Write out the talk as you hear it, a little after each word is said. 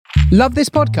Love this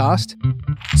podcast?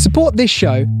 Support this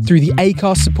show through the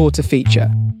Acast supporter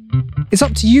feature. It's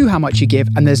up to you how much you give,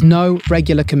 and there's no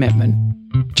regular commitment.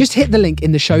 Just hit the link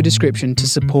in the show description to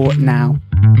support now.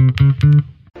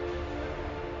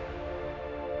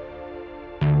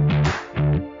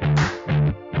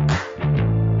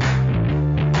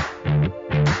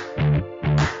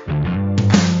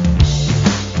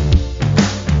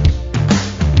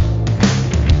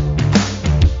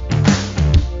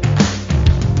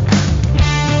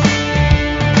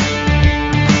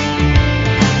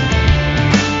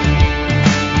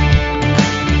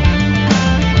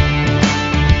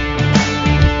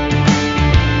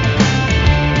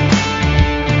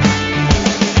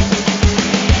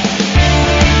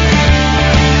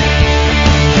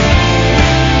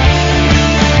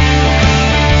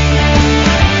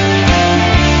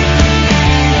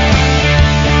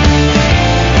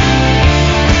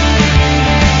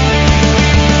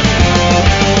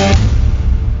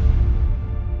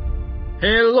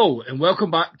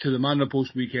 Welcome back to the Man on the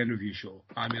Post Weekend Review Show.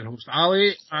 I'm your host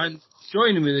Ali, and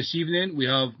joining me this evening we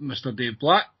have Mr. Dave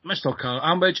Black, Mr. Carl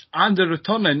Ambridge, and the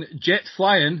returning jet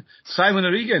flying Simon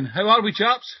O'Regan. How are we,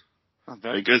 chaps? I'm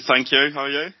very good, thank you. How are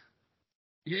you?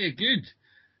 Yeah, good.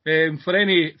 For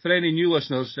any new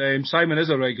listeners, Simon is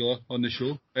a regular on the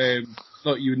show.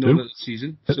 Not you know that this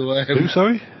season. So who?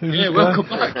 Sorry? Who's welcome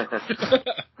back.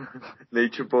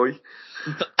 Nature boy.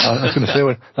 I was going to say,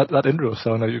 when that intro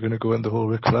sounded like you're going to go in the whole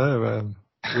Ric Flair,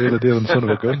 wheel a deal and son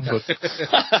of a gun. But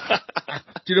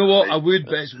do you know what? I would,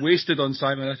 but it's wasted on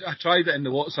Simon. I tried it in the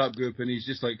WhatsApp group, and he's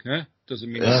just like,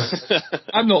 doesn't mean anything.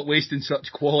 I'm not wasting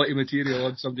such quality material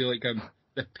on somebody like him,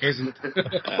 the peasant.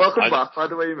 Welcome back, by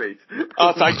the way, mate.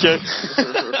 Oh, thank you.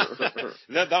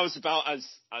 that was about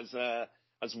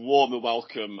as warm a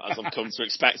welcome as I've come to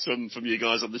expect from you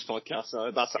guys on this podcast.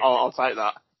 So I'll take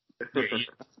that.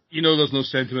 You know there's no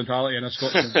sentimentality in a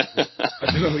Scotsman. I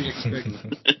don't know what you expect.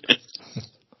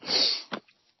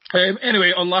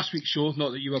 Anyway, on last week's show,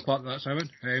 not that you were part of that, Simon,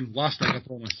 last night, I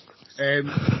promise,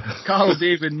 Carl,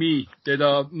 Dave and me did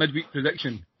a midweek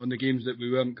prediction on the games that we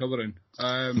weren't covering.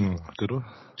 Good one.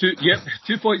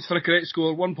 2 points for a correct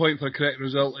score, 1 point for a correct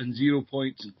result, and 0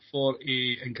 points for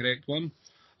a incorrect one.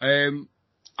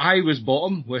 I was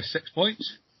bottom with 6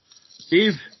 points.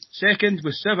 Dave, second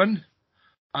with 7.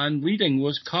 And leading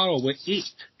was Carl with 8.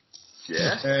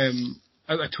 Yeah.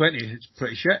 Out of 20, it's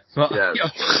pretty shit. But yeah.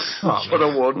 What a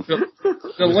one.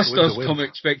 The listeners come to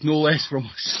expect no less from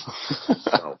us.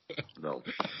 No.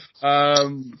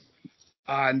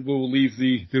 And we'll leave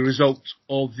the result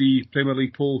of the Premier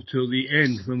League poll till the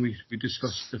end when we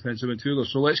discuss defensive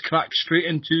midfielders. So let's crack straight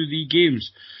into the games.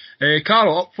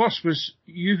 Carl, up first was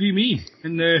UVME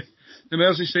in the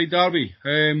Merseyside derby.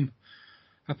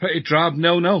 A pretty drab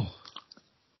 0-0.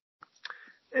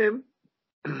 It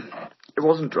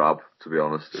wasn't drab, to be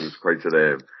honest. It was quite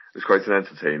an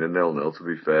entertaining 0-0, to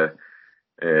be fair.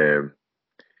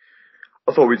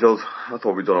 I thought we done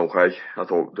okay. I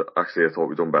thought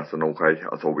we done better than okay.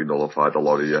 I thought we nullified a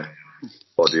lot of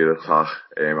your attack.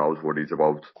 I was worried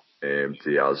about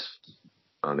Diaz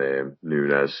and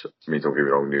Nunes. I mean, don't get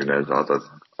me wrong, Nunes had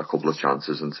a couple of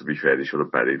chances, and to be fair, he should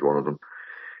have buried one of them.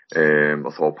 I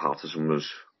thought Patterson was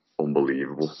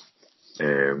unbelievable.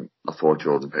 I thought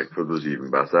Jordan Pickford was even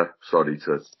better. Sorry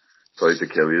to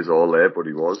kill you all there, but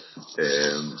he was.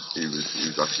 He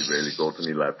was actually really good, and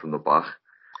he led from the back.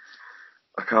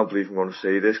 I can't believe I'm going to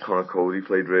say this. Conor Cody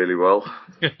played really well.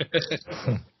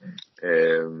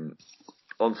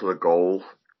 Onto the goal.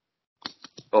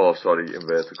 Oh, sorry,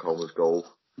 inverted commas goal.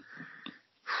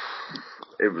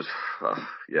 It was,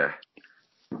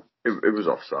 It was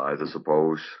offside, I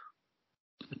suppose.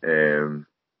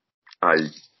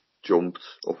 I jumped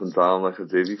up and down like a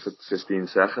divvy for 15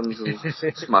 seconds and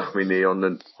smacked my knee on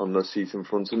the seat in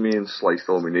front of me and sliced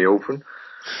all my knee open.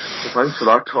 So thanks for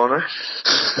that, Connor.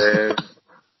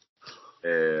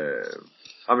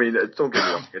 I mean, don't get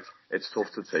me wrong, it's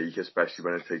tough to take, especially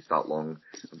when it takes that long.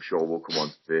 I'm sure we'll come on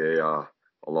to VAR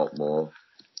a lot more.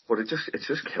 But it's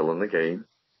just killing the game.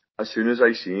 As soon as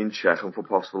I seen checking for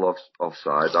possible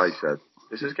offside, I said,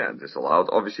 this is getting disallowed.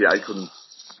 Obviously, I couldn't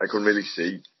really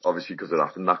see, obviously, because it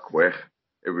happened that quick.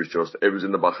 It was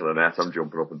in the back of the net. I'm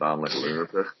jumping up and down like a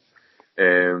lunatic.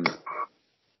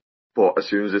 But as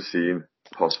soon as I seen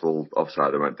possible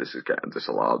offside, I went, this is getting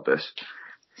disallowed, this.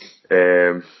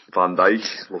 Van Dijk,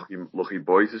 lucky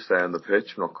boy to stay on the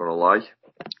pitch, I'm not going to lie.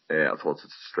 I thought it's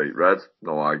a straight red.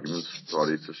 No arguments.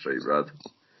 Sorry, it's a straight red.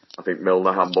 I think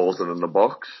Milner handballs it in the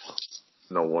box.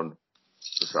 No one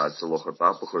decides to look at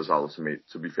that because Alisson,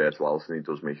 to be fair to Alisson, he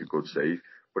does make a good save.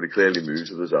 But he clearly moves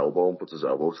with his elbow and puts his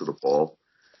elbow to the ball.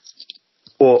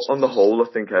 But on the whole,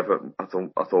 I think Everton, I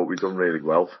thought we'd done really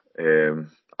well.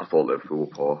 I thought Liverpool were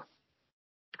poor.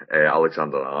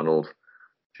 Alexander-Arnold,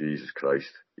 Jesus Christ,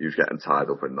 he was getting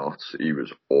tied up in knots. He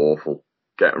was awful.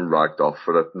 Getting ragged off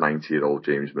for a 90-year-old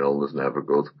James Milner's never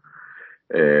good.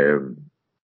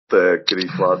 The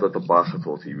Greek lad at the back, I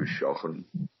thought he was shocking.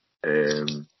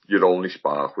 Your only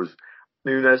spark was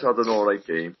Núñez had an alright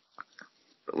game.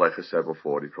 But like I said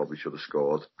before, he probably should have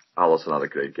scored. Alisson had a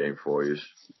great game for you.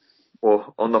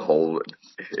 But on the whole,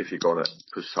 if you're going to,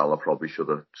 because Salah probably should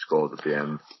have scored at the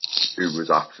end, who was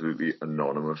absolutely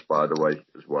anonymous, by the way,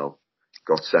 as well.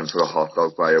 Got sent for a hot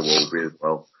dog by Iwobi as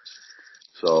well.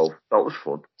 So, that was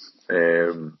fun.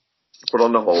 But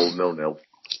on the whole, 0-0,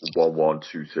 1-1,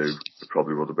 2-2, it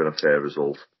probably would have been a fair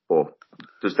result. But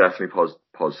there's definitely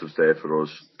positives there for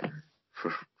us,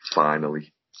 for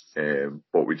finally.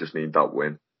 But we just need that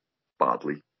win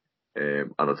badly.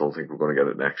 And I don't think we're going to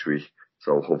get it next week.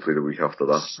 So hopefully the week after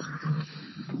that.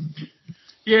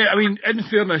 Yeah, I mean, in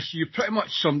fairness, you pretty much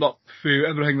summed up through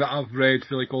everything that I've read,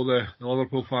 for like all the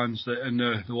Liverpool fans that in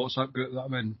the WhatsApp group that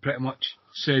I'm in, pretty much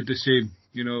said the same.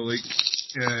 You know, like,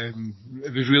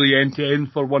 it was really end to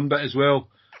end for one bit as well.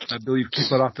 I believe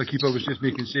keeper after keeper was just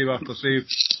making save after save.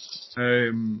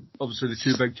 Obviously the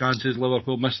two big chances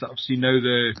Liverpool missed that I've seen now,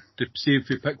 the save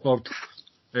for Pickford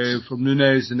from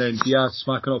Núñez and then Diaz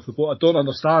smacking off the post. I don't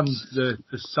understand the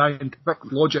scientific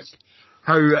logic,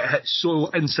 how it hits so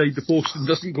inside the post and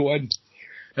doesn't go in.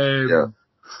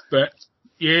 But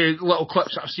yeah, little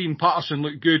clips that I've seen, Patterson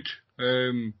looked good.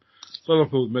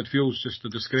 Liverpool midfield's just a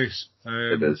disgrace.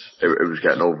 It is. It was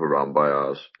getting overrun by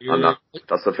ours. Yeah. And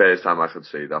that's the first time I could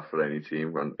say that for any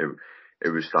team. And it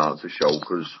was starting to show,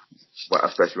 because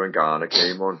especially when Garner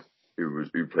came on, who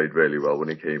played really well when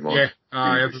he came on. Yeah,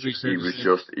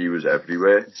 he was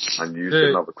everywhere, and you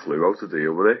didn't have a clue how to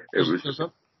deal with it.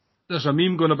 There's a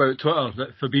meme going about Twitter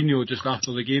that Fabinho just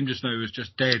after the game just now was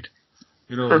just dead.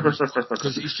 You know,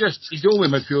 because he's the only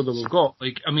midfielder we've got.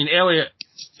 Like, I mean, Elliott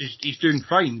he's doing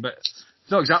fine, but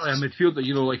he's not exactly a midfielder.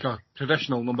 You know, like a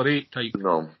traditional number 8 type.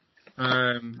 No.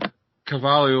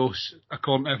 Carvalho,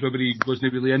 according to everybody,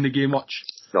 wasn't really in the game much.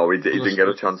 No, he didn't get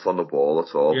a chance on the ball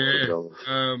at all. Yeah.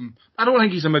 I don't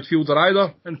think he's a midfielder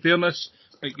either, in fairness.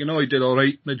 Like, you know, he did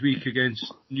alright midweek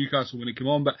against Newcastle when he came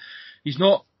on, but he's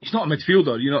not a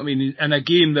midfielder, you know what I mean? In a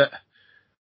game that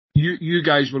you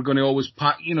guys were going to always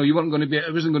pack, you know, it wasn't going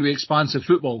to be expansive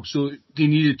football, so they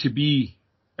needed to be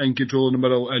in control in the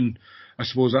middle, and I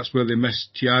suppose that's where they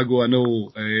missed Thiago. I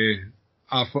know,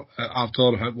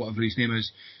 Arthur, whatever his name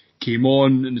is, came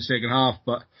on in the second half,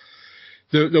 but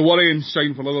the worrying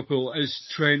sign for Liverpool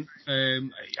is Trent.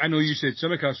 I know you said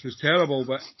Tsimikas was terrible,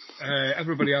 but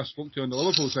everybody I spoke to on the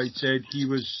Liverpool side said he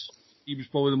was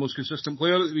probably the most consistent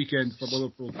player at the weekend for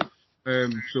Liverpool.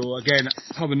 So again,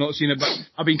 having not seen it, but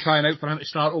I've been crying out for him to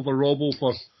start over Robbo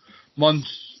for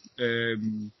months,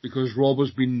 because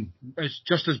Robbo's been it's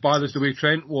just as bad as the way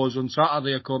Trent was on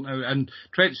Saturday, according to, and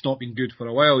Trent's not been good for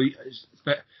a while.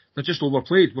 But they're just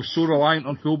overplayed. We're so reliant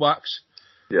on fullbacks.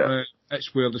 Yeah. It's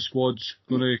where the squad's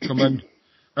going to come in.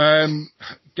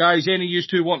 Guys, any of you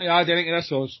two want to add anything to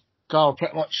this, or has Carl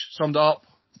pretty much summed it up?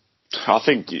 I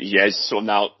think, yeah, he's sort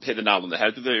of hit the nail on the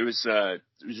head with it. It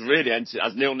was really as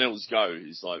 0-0s go,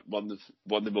 it's like one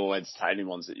of the more entertaining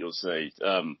ones that you'll see.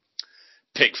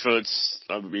 Pickford,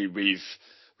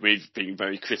 we've been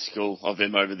very critical of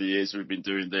him over the years. We've been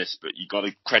doing this, but you got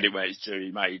to credit where it's due.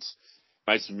 He made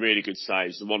some really good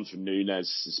saves. The one from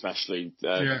Núñez, especially,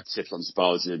 tipped on the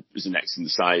bar, was an excellent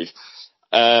save.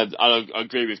 I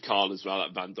agree with Carl as well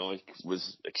that Van Dijk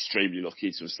was extremely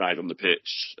lucky to have stayed on the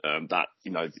pitch. That,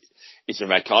 you know, it's a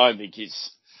red card. I think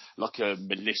it's like a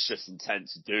malicious intent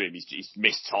to do him. He's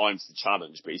mistimed the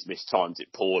challenge, but he's mistimed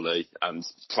it poorly and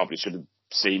probably should have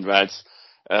seen red.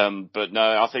 But no,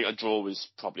 I think a draw was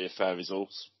probably a fair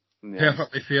result. Yeah.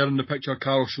 Perfectly fair in the picture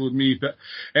Carl showed me, but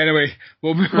anyway,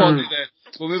 we'll move on to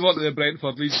the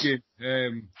Brentford Leeds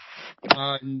game.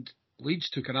 And Leeds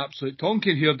took an absolute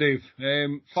tonking here, Dave.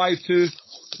 5-2,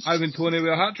 Ivan Toney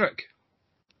with a hat-trick.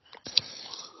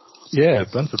 Yeah,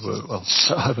 Brentford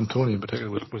Ivan Toney in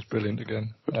particular was brilliant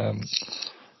again.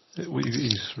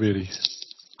 He's really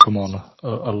come on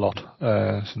a lot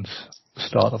since the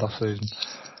start of last season.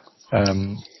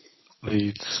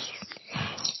 Leeds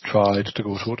tried to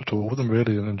go toe-to-toe with them,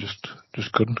 really, and then just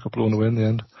couldn't. Got blown away in the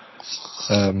end.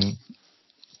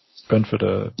 Brentford,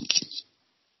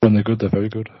 when they're good, they're very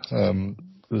good.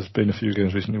 There's been a few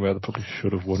games recently where they probably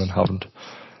should have won and haven't,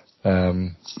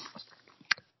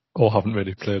 or haven't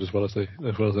really played as well as they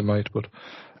might. But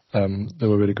they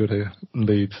were really good here.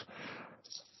 Leeds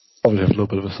obviously have a little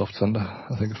bit of a soft centre.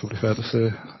 I think it's probably fair to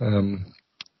say.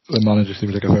 the manager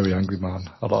seems like a very angry man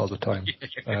a lot of the time,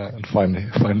 and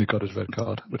finally got his red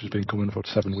card, which has been coming for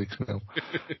 7 weeks now.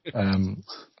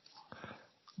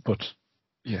 But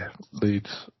yeah,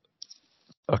 Leeds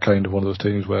are kind of one of those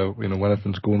teams where, when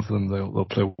everything's going for them, they'll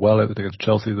play well against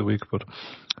Chelsea the week, but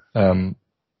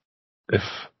if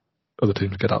other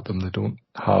teams get at them, they don't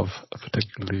have a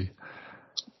particularly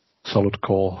solid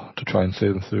core to try and see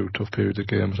them through tough periods of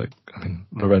games.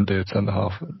 Llorente at centre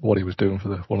half, what he was doing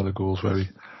for one of the goals where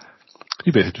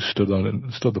he basically just stood on it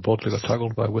and stood the ball till he got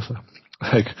tackled by Wissa.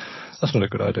 That's not a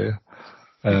good idea.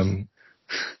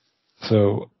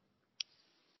 So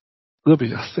I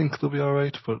think they'll be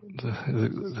alright, but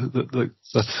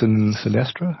that's in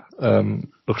Sinestra.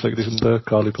 Looks like it isn't there.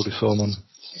 Carly probably saw him on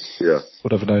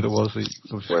whatever night it was. He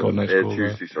scored a nice goal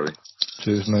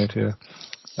Tuesday night, yeah.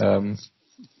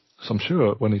 So I'm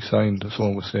sure when he signed,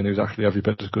 someone was saying he was actually every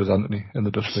bit as good as Anthony in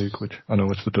the Dutch League, which I know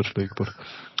it's the Dutch League, but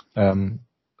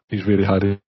he's really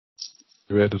highly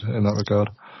rated in that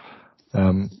regard.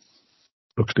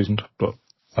 Looks decent, but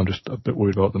I'm just a bit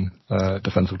worried about them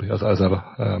defensively, as ever.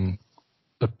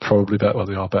 They're probably better, well,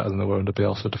 they are better than they were under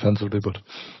Bielsa defensively, but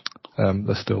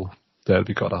they're still there to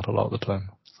be got at a lot of the time.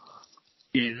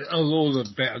 Yeah, although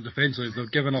they're better defensively,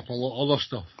 they've given up a lot of other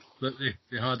stuff that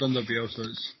they had under Bielsa.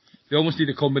 They almost need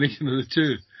a combination of the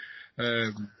two,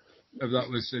 if that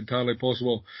was entirely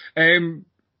possible.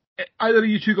 Either of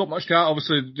you two got much to add?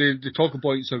 Obviously, the talking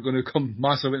points are going to come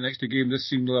massive at the next game. This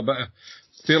seemed like a bit of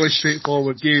fairly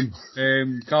straightforward game.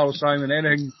 Carl, Simon,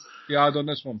 anything to add on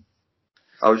this one?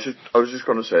 I was just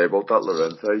going to say about that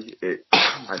Llorente.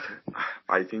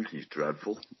 I think he's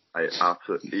dreadful. I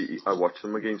watched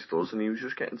him against us, and he was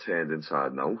just getting turned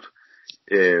inside and out.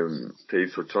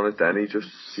 Dave touched on it. Then he just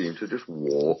seemed to just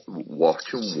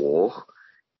watch and walk.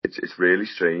 It's really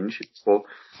strange. But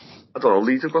I don't know.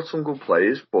 Leeds have got some good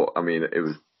players, but I mean, it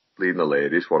was bleeding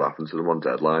hilarious what happened to them on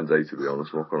deadline day. To be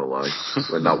honest, I'm not going to lie.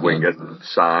 When that winger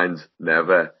signed,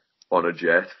 never on a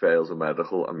jet, fails a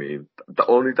medical. I mean,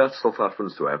 only that stuff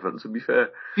happens to Everton, to be fair.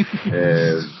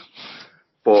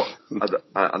 But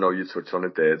I know you touched on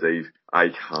it there, Dave. I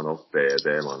cannot bear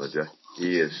their manager.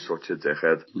 He is such a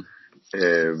dickhead.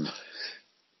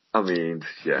 I mean,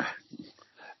 yeah.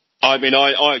 I mean,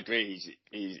 I agree.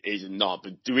 He's a knob.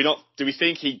 But do we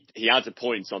think he had a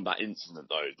point on that incident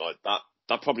though? Like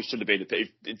that probably should have been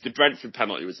if the Brentford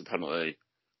penalty was a penalty,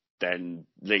 then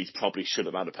Leeds probably should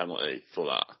have had a penalty for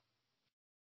that.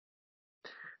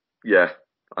 Yeah,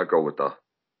 I go with that.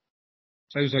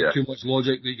 Sounds like too much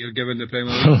logic that you're giving the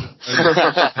Premier League.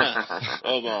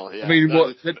 Oh well, yeah. I mean,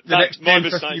 the next 10,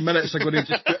 15 minutes are going to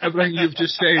just put everything you've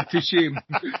just said to shame.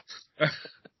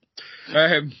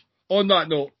 On that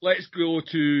note, let's go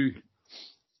to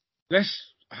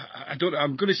this. I'm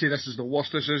going to say this is the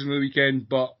worst decision of the weekend,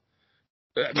 but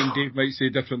I mean, Dave might say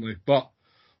differently. But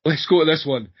let's go to this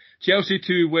one. Chelsea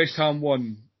 2, West Ham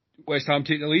 1. West Ham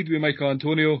take the lead with Michael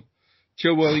Antonio.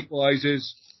 Chilwell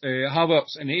equalises.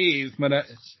 Havertz in the 8th minute.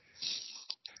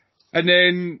 And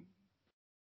then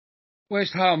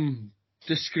West Ham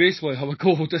disgracefully have a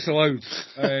goal disallowed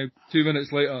 2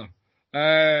 minutes later.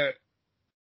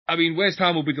 I mean, West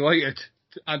Ham will be delighted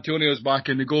Antonio's back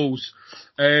in the goals.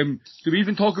 Do we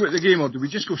even talk about the game, or do we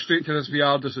just go straight to this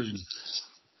VR decision?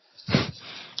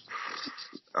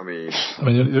 I mean,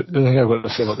 the thing I've got to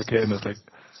say about the game is, like,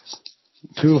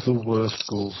 two of the worst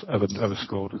goals ever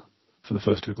scored for the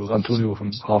first two goals. Antonio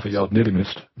from half a yard nearly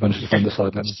missed, managed to find the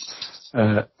side net.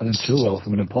 And then Chilwell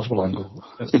from an impossible angle.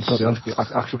 And Fabianski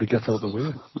actually gets out of the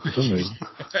way for some reason.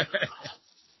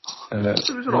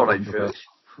 It was an alright finish.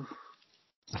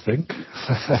 I think.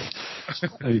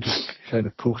 He just kind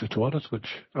of poked it toward it, which,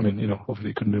 I mean, obviously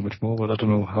he couldn't do much more, but I don't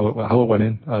know how it went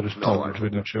in. I was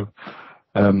really not sure.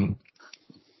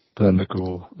 But then the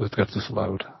goal that gets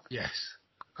disallowed. Yes.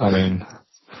 I mean,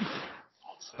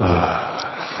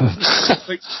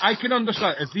 like, I can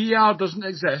understand if VAR doesn't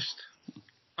exist.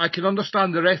 I can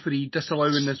understand the referee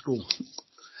disallowing this goal.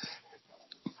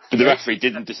 But the referee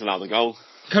didn't disallow the goal.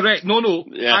 Correct. No.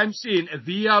 Yeah. I'm saying if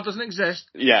VAR doesn't exist,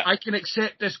 I can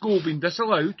accept this goal being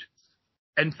disallowed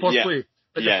in first place.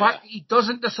 But the fact that he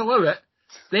doesn't disallow it,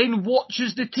 then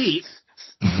watches the tape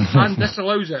and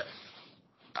disallows it.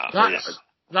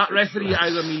 That referee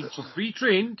either needs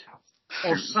retrained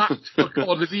or sacked,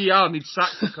 or the VAR needs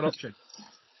sacked for corruption.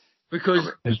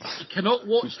 Because you cannot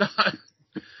watch that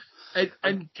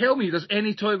and tell me there's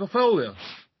any type of foul there.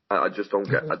 I just don't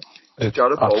get it.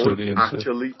 Jared Bowen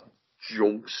actually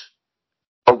jumps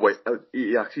away.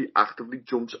 He actually actively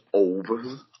jumps over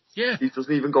him. Yeah. He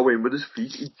doesn't even go in with his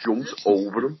feet. He jumps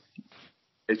over him.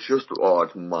 It's just,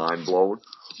 it's mind blowing.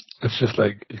 it's just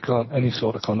like, you can't, any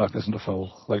sort of contact isn't a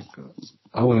foul. Like,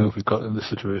 how on earth we got in this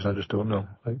situation, I just don't know.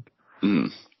 Like,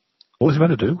 what was he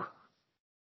meant to do?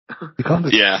 You can't,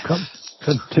 you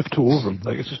can't tiptoe over him.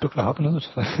 Like, it's just not going to happen, is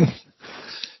it?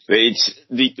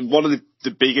 It's one of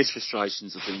the biggest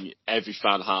frustrations I think every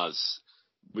fan has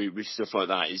with stuff like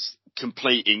that is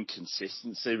complete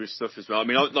inconsistency with stuff as well. I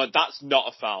mean, like, that's not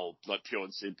a foul, like, pure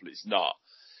and simple. It's not.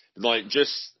 Like,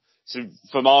 just, so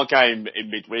from our game in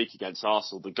midweek against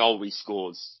Arsenal, the goal we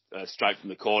scored straight from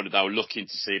the corner, they were looking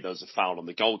to see if there was a foul on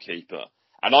the goalkeeper.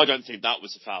 And I don't think that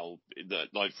was a foul,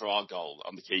 like, for our goal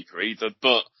on the keeper either.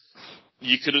 But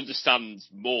you could understand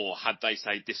more had they,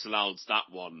 say, disallowed that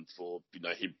one for, you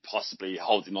know, him possibly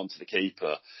holding on to the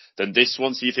keeper than this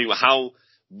one. So you think, well, how,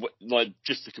 like,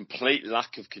 just a complete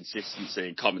lack of consistency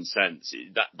and common sense.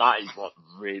 That is what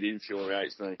really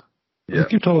infuriates me. Yeah. You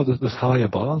keep talking about this higher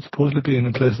bar supposedly being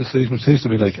in place this season, which seems to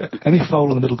be like any foul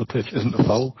in the middle of the pitch isn't a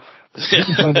foul. You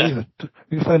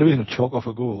can find a reason to chalk off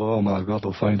a goal. Oh my God,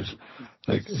 they'll find it.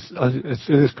 Like, it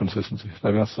is consistency. I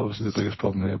mean, that's obviously the biggest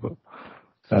problem here, but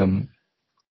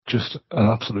just an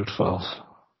absolute farce.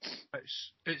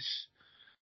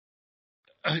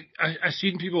 I've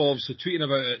seen people obviously tweeting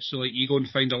about it, so like you go and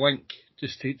find a link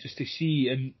just to see,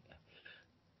 and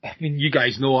I mean, you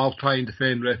guys know I'll try and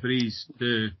defend referees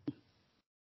to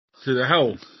the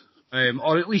hill,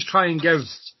 or at least try and give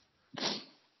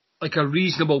like a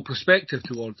reasonable perspective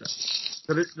towards it.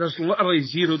 There's literally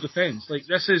zero defence. Like,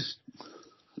 this is,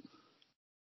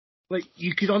 like,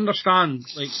 you could understand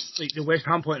like the West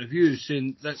Ham point of view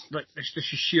saying that, like, this is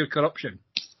sheer corruption.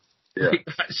 Yeah. Like,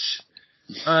 that's,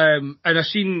 and I've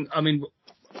seen, I mean,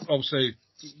 obviously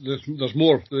there's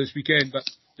more for this weekend, but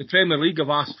the Premier League have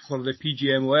asked for the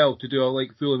PGMOL to do a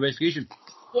like full investigation.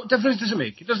 What difference does it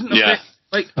make? It doesn't affect,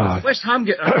 like, West Ham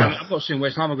get, I'm not saying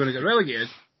West Ham are going to get relegated,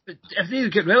 but if they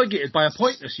get relegated by a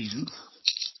point this season,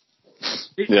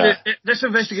 this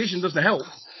investigation doesn't help.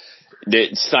 The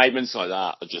statements like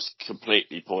that are just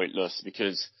completely pointless,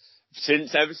 because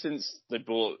ever since they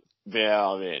brought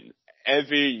VAR in,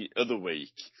 every other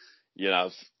week, you know,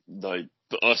 like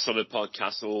us on the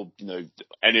podcast or, you know,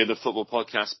 any other football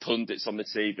podcast, pundits on the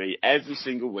TV, every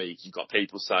single week you've got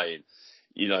people saying,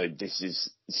 you know, this is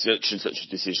such and such a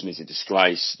decision is a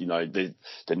disgrace, you know, there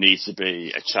needs to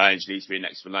be a change, there needs to be an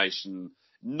explanation.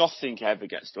 Nothing ever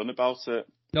gets done about it.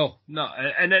 No,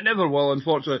 and it never will,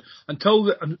 unfortunately, until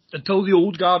the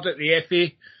old guard at the FA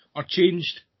are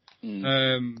changed.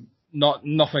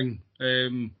 Nothing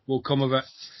will come of it.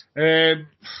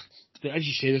 As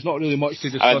you say, there's not really much to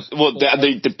discuss. Well,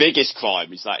 the biggest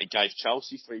crime is that it gave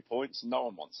Chelsea 3 points, and no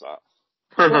one wants that.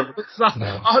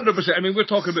 100%. I mean, we're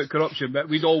talking about corruption, but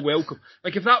we'd all welcome.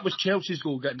 Like, if that was Chelsea's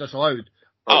goal getting disallowed,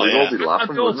 we'd all be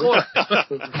laughing, wouldn't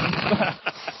we?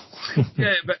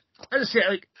 Yeah, but as I say,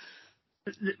 like,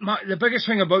 the biggest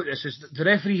thing about this is that the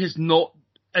referee has not,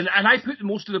 and I put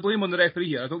most of the blame on the referee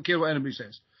here. I don't care what anybody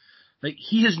says. Like,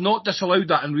 he has not disallowed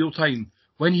that in real time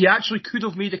when he actually could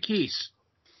have made a case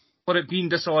for it being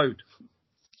disallowed.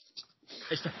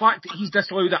 It's the fact that he's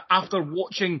disallowed it after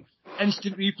watching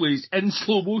instant replays in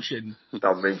slow motion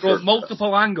from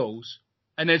multiple angles,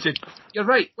 and then said, "You're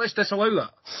right, let's disallow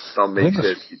that."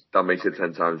 That makes it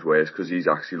 10 times worse, because he's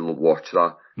actually watched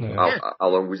that. Yeah. How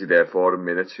long was he there for? A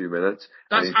minute, 2 minutes?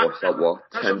 And he's watched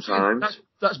that 10 times?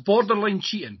 That's borderline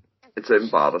cheating. It's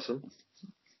embarrassing.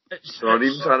 They're not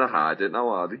even trying to hide it now,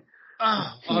 are they?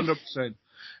 100%.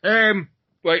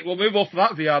 Right, we'll move off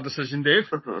that VR decision, Dave.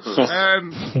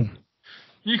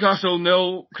 Newcastle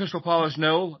 0, Crystal Palace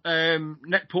 0.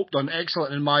 Nick Pope done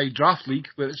excellent in my draft league,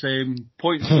 but it's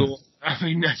points. So I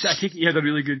mean, I think he had a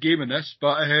really good game in this.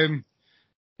 But I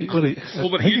think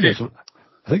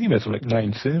he made some like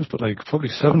 9 saves, but like probably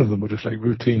 7 of them were just like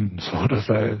routine sort of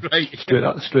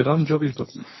straight on jobbies. But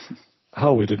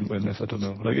how we didn't win this, I don't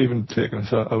know. Like, even taking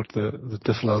us out the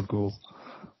disallowed goal,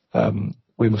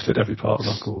 we must hit every part of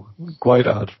that goal.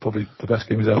 Guaita had probably the best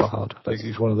game he's ever had. Like,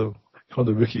 he's one of the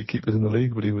rookie keepers in the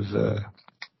league, but he was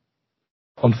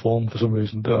on form for some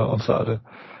reason on Saturday.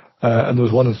 And there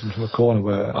was one instance from a corner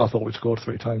where I thought we'd scored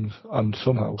 3 times, and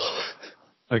somehow,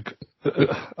 like,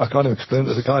 I can't even explain it.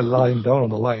 There's a guy lying down on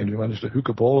the line who managed to hook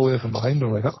a ball away from behind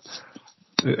him. Like,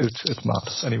 it's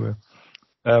mad. Anyway,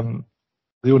 the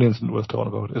only incident worth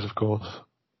talking about is, of course,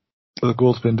 the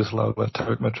goal's been disallowed where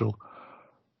Tarek Mitchell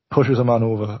pushes a man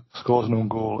over, scores an own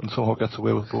goal, and somehow gets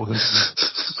away with both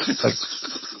incidents.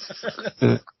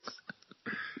 Like,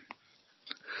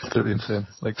 absolutely insane.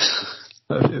 Like,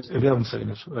 if you haven't seen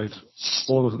it, right,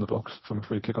 ball goes in the box from a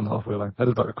free kick on the halfway line,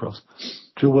 headed back across.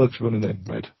 2 Welsh running in,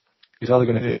 right. He's either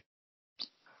going to hit,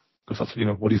 because that's, you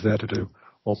know, what he's there to do,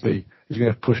 or B, he's going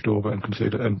to get pushed over and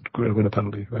concede and win a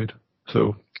penalty, right?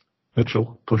 So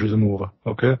Mitchell pushes him over,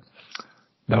 okay?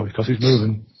 Now, because he's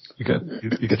moving, he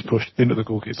gets pushed into the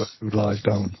goalkeeper, who lies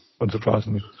down,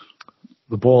 unsurprisingly.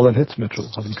 The ball then hits Mitchell,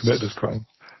 having committed his crime,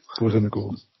 goes in the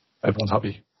goal. Everyone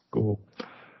happy, goal.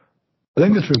 But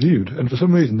then gets reviewed, and for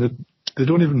some reason, they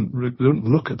don't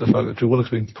look at the fact that Joe Willock's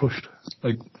being pushed.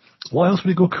 Like, why else would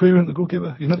he go career into the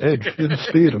goalkeeper? He's not edge. He doesn't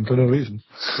speed him for no reason.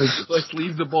 Like, let's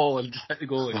leave the ball and just hit the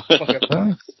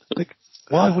goalie. Like,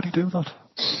 why would he do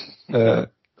that?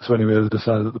 So anyway, they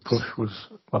decided that the push was,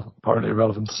 well, apparently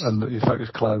irrelevant, and the fact he's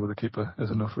collided with the keeper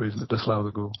is enough reason to disallow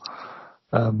the goal.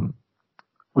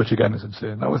 Which again is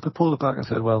insane. Now, if they pulled it back and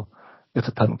said, well, it's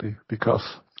a penalty because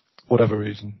whatever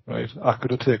reason, right? I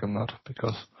could have taken that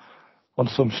because on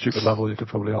some stupid level you could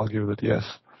probably argue that yes,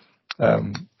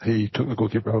 he took the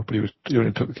goalkeeper out, but he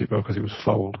only took the keeper out because he was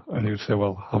fouled, and he would say,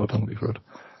 well, have a penalty for it.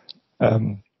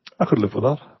 I could live with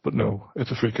that, but no,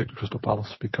 it's a free kick to Crystal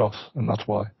Palace because, and that's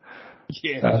why.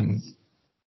 Yeah.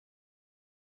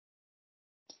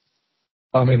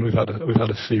 I mean, we've had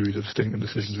a series of stinking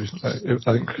decisions recently.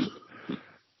 I think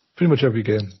pretty much every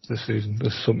game this season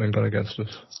there's something gone against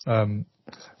us.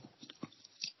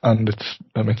 And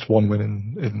it's one win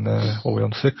in what are we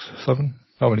on, 6, 7?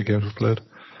 How many games we've played?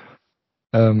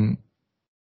 And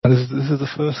this is the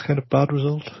first kind of bad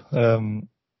result. The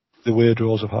away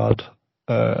draws I've had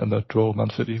and the draw with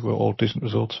Man City were all decent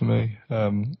results for me.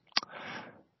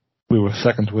 We were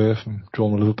seconds away from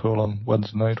drawing with Liverpool on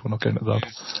Wednesday night. We're not getting to that.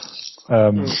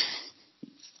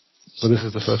 But this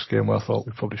is the first game where I thought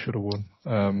we probably should have won.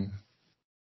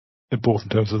 Both in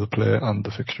terms of the play and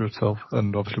the fixture itself,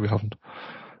 and obviously we haven't.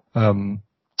 And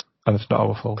it's not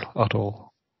our fault at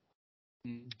all.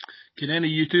 Can any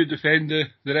of you two defend the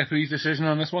referee's decision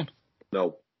on this one?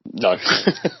 No. No.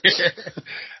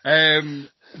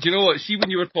 Do you know what? See, when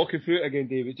you were talking through it again,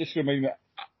 David, just remind me.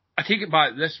 I take it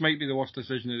back. This might be the worst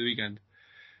decision of the weekend.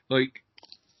 Like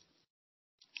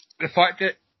the fact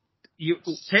that you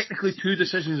technically 2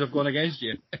 decisions have gone against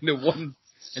you in the one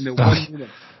minute.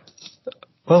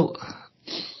 Well,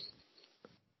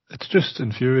 it's just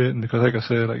infuriating because, like I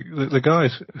say, like the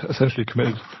guys essentially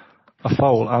committed a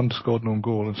foul and scored an own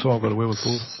goal, and somehow got away with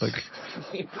both. Like,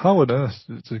 how on earth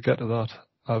to get to that?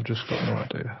 I've just got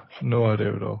no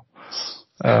idea at all.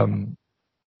 I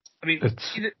mean,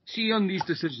 see on these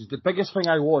decisions, the biggest thing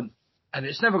I want, and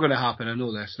it's never going to happen, I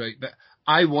know this, right? But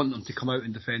I want them to come out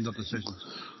and defend their decisions.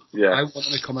 Yeah. I want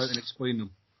them to come out and explain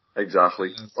them.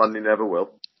 Exactly. And they never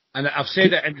will. And I've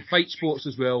said it in fight sports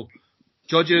as well.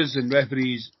 Judges and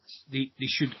referees, they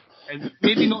should, and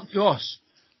maybe not to us,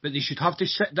 but they should have to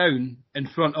sit down in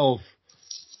front of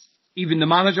even the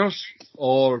managers,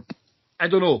 or, I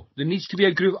don't know, there needs to be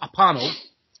a panel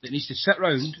that needs to sit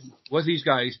round with these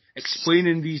guys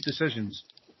explaining these decisions.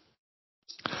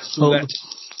 So well,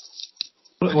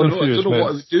 I don't know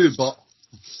what it would do, but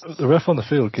the ref on the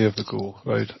field gave the goal,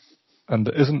 right? And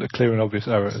there isn't a clear and obvious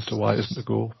error as to why it isn't a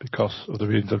goal because of the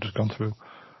reasons I've just gone through.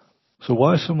 So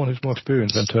why is someone who's more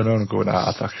experienced then turn around and go, nah,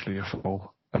 that's actually a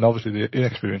foul? And obviously the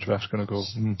inexperienced ref's going to go,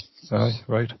 aye,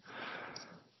 right.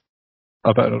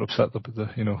 I better not upset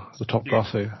the top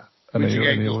brass here. And which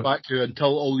again goes back to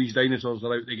until all these dinosaurs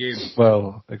are out the game.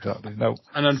 Well, exactly. Now,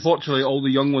 and unfortunately, all the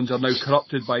young ones are now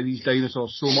corrupted by these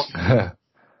dinosaurs so much.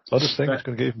 I just think it's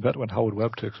going to get even better when Howard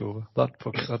Webb takes over. That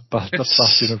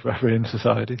bastion of refereeing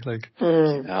society. Like,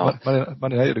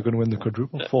 Man United are going to win the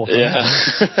quadruple 4 times.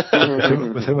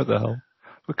 Yeah. with him at the helm.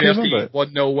 But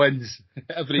 1-0 wins.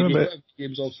 Every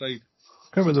game's offside.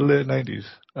 Remember the late 90s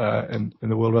in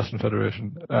the World Wrestling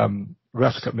Federation,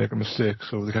 refs kept making mistakes,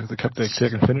 so they kept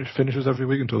taking finishes every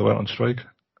week until they went on strike.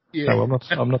 Yeah. Now,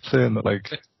 I'm not saying that like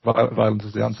violence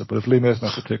is the answer, but if Lee Mason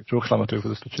has to take a choke slam or 2 for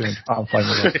this to change, I'm fine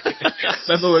with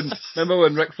that. remember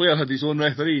when Ric Flair had his own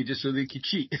referee just so they could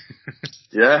cheat?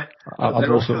 Yeah.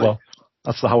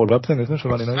 That's the Howard Webb thing, isn't it, for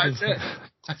Man United?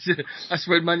 That's it. That's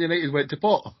when Man United went to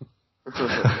pot.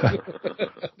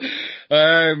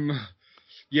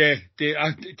 Yeah, Dave,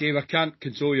 I can't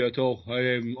console you at all.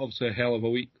 Obviously a hell of a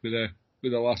week with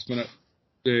the last minute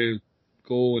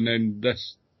goal and then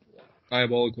this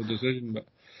diabolical decision, but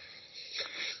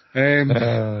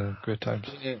great times.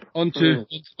 On to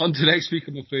next week,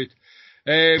 I'm afraid.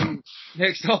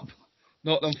 Next up,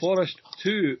 Nottingham Forest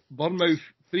 2, Bournemouth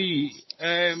 3.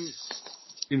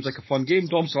 Seems like a fun game.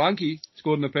 Dom Solanke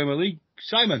scored in the Premier League.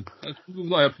 Simon, we've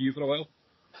not heard from you for a while.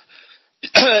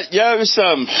 Yeah, it was.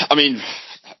 I mean,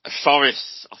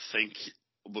 Forest, I think,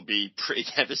 will be pretty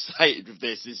devastated with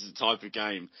this. This is the type of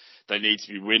game they need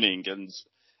to be winning, and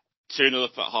 2-0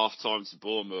 up at half time to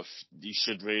Bournemouth, you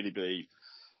should really be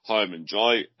home and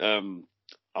dry.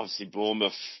 obviously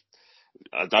Bournemouth.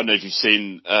 I don't know if you've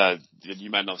seen, you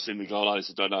may not have seen the goal, I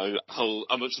don't know how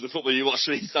much of the football you watch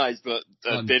these days, but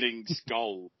Binning's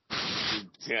goal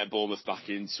to get Bournemouth back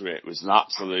into it was an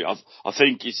absolute, I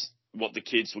think it's what the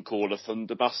kids would call a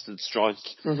thunder bastard strike.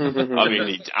 I mean,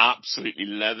 it absolutely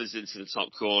leathers into the top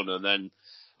corner, and then,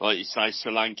 like you say,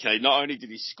 Solanke, not only did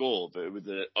he score, but with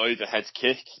the overhead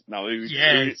kick. Now, who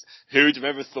would have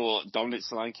ever thought Dominic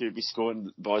Solanke would be scoring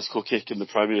the bicycle kick in the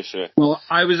Premiership? Well,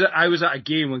 I was at a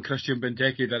game when Christian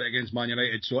Benteke did it against Man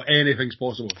United, so anything's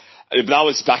possible. But that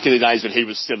was back in the days when he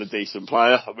was still a decent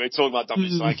player. We're talking about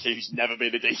Dominic Solanke, who's never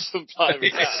been a decent player at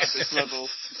this level.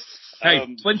 Hey,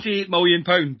 £28 million,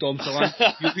 Dom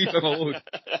Solanke. You leave him alone.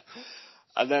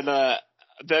 And then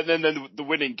the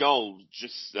winning goal,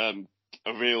 just a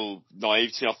real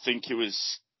naivety. I think it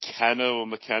was Kenna or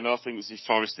McKenna. I think it was the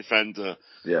Forest defender.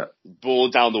 Yeah. Ball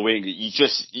down the wing.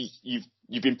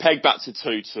 You've been pegged back to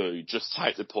 2-2. Just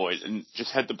take the point and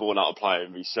just head the ball out of play.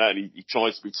 And he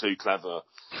tries to be too clever,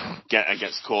 and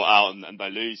gets caught out, and they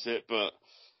lose it. But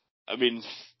I mean,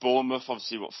 Bournemouth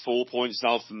obviously 4 points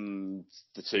now from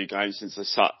the 2 games since they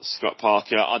sat Scott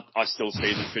Parker. I still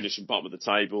see them finishing bottom of the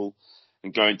table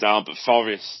and going down. But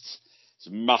Forest, it's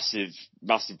a massive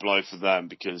blow for them,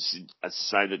 because, as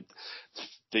I say, that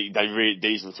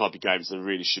these are the type of games they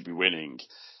really should be winning.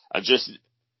 And just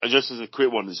as a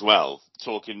quick one as well,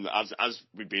 talking as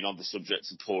we've been on the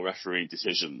subject of poor referee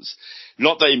decisions,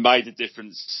 not that it made a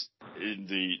difference in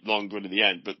the long run in the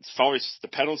end, but the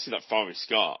penalty that Forest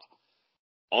got,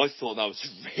 I thought that was a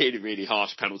really, really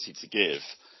harsh penalty to give.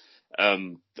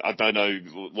 I don't know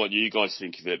what you guys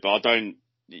think of it, but I don't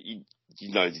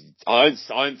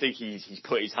think he's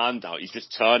put his hand out. He's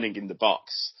just turning in the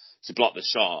box to block the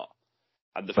shot.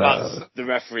 And the fact the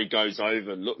referee goes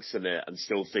over and looks at it and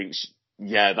still thinks,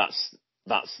 yeah, that's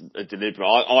a deliberate.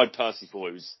 I personally thought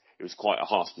it was quite a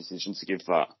harsh decision to give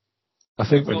that. I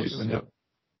think when you're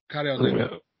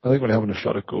having a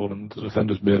shot at goal and the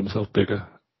defender's made himself bigger,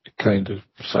 it kind of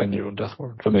sign your own death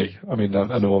warrant for me. I mean,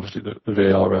 I know obviously the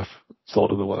VAR ref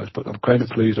thought otherwise, but I'm kind of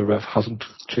pleased the ref hasn't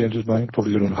changed his mind.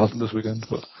 Probably hasn't this weekend,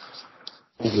 but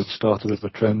hopefully it starts a bit of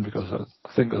a trend, because I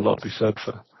think there's a lot to be said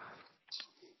for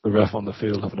the ref on the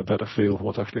field having a better feel of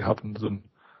what's actually happened than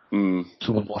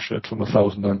someone watching it from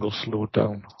 1,000 angles, slowed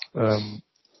down,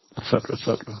 etc.,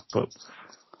 etc. But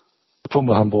the problem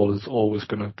with handball is always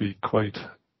going to be quite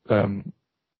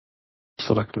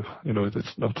selective.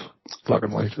 It's not black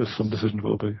and white, as some decisions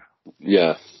will be.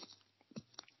 Yeah.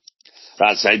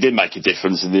 It did make a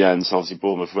difference in the end. So obviously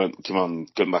Bournemouth got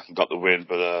back and got the win.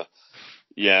 But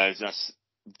that's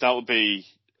the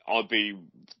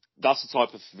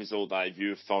type of result that if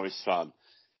you're a Forest fan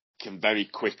can very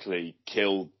quickly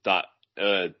kill that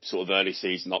sort of early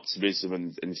season optimism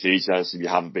and enthusiasm you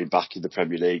haven't been back in the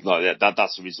Premier League. Like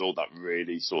that's a result that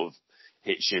really sort of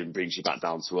hits you and brings you back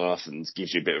down to earth and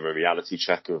gives you a bit of a reality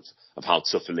check of how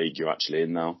tough a league you're actually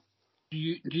in now. Do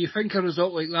you think a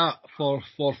result like that for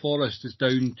Forest is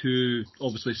down to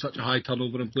obviously such a high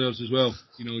turnover in players as well?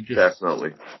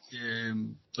 Definitely.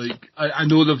 I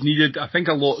know they've needed. I think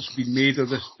a lot's been made of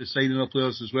the signing of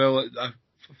players as well.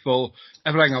 For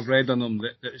everything I've read on them,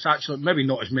 that it's actually maybe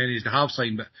not as many as they have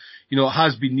signed, but it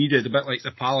has been needed, a bit like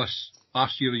the Palace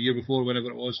last year, the year before, whenever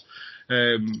it was.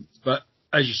 But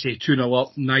as you say, 2-0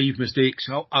 up, naive mistakes.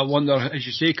 I wonder, as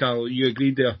you say, Carol, you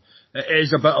agreed there, it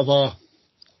is a bit of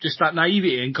just that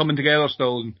naivety and coming together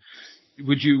still. And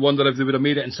would you wonder if they would have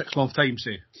made it in 6 months' time,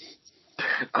 say?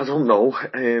 I don't know.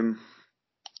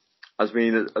 As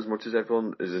much as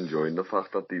everyone is enjoying the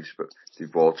fact that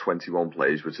they've bought 21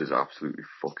 players, which is absolutely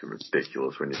fucking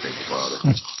ridiculous when you think about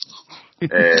it.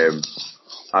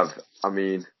 I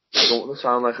don't want to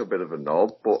sound like a bit of a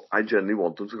knob, but I genuinely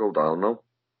want them to go down now.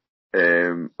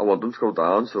 I want them to go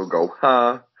down, so go,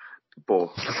 but...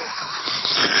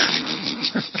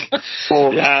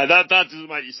 yeah, that doesn't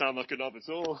make you sound like a knob at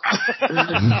all.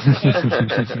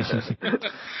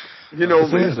 You know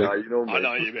me. I know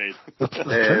what you mean. The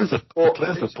players have bought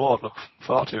look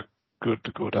far too good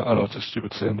to go down. I know it's a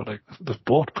stupid saying, but they've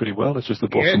bought pretty well. It's just they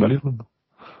bought so many of them.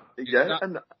 Yeah,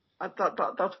 and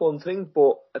that's one thing.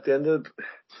 But at the end of,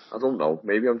 I don't know.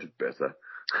 Maybe I'm just better.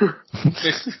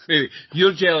 Maybe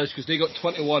you're jealous because they got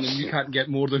 21 and you can't get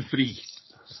more than 3.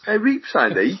 Hey, we've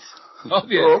signed 8. Oh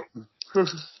yeah.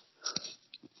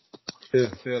 Yeah,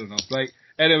 fair enough. Right.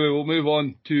 Anyway, we'll move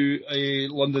on to a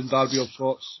London derby of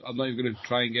sorts. I'm not even going to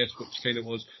try and guess which kind it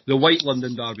was. The White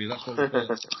London Derby, that's what we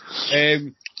call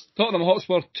it. Tottenham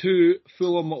Hotspur 2,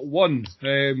 Fulham 1.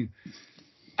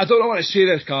 I don't want to say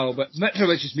this, Carl, but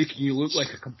Mitrovic is making you look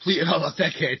like a complete and utter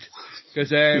dickhead.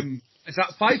 Because Is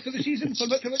that 5 for the season for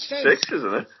Mitrovic? 6,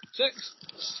 isn't it? 6.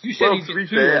 You said Well, to be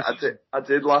fair, I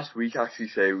did last week actually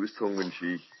say it was tongue in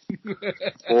cheek.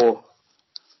 Oh,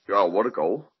 what a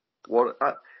goal!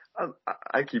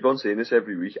 I keep on saying this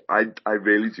every week. I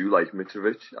really do like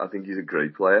Mitrovic. I think he's a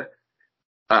great player.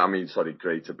 I mean, sorry,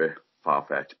 great's a bit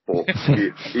far-fetched, but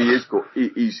he is good.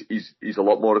 He's a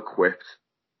lot more equipped.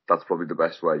 That's probably the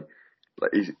best way.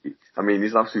 Like he's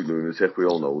an absolute lunatic. We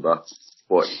all know that.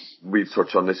 But we've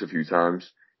touched on this a few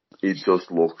times. He just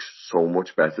looks so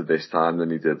much better this time than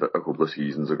he did a couple of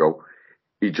seasons ago.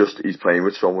 He's playing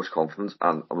with so much confidence,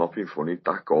 and I'm not being funny.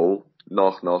 That goal,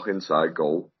 knock inside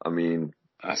goal. I mean,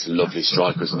 that's a lovely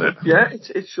strike, isn't it? Yeah,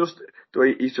 it's just the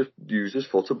way he's just used his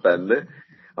foot to bend it.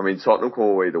 I mean, Tottenham come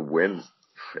away to win.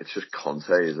 It's just Conte,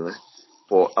 isn't it?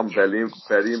 But I'm very,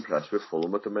 very impressed with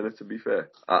Fulham at the minute, to be fair.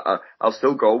 I'll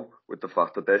still go with the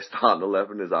fact that their starting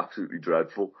 11 is absolutely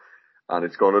dreadful. And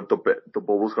the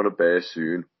bubble's gonna burst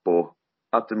soon. But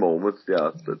at the moment,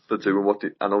 yeah, they're doing what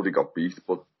I know they got beat,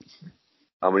 but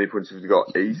how many points have they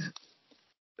got? 8?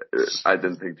 I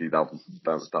didn't think they'd have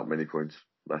that many points.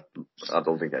 I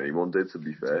don't think anyone did, to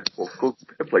be fair. But good,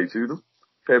 fair play to them.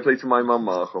 Fair play to my man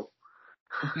Marco.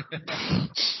 I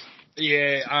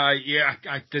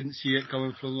didn't see it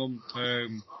coming from them.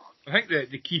 I think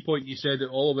the key point you said at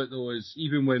all of it though is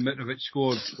even when Mitrovic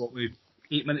scored, with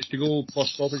 8 minutes to go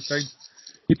plus stoppage time,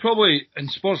 you probably, and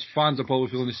Spurs fans are probably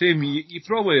feeling the same, you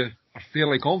probably are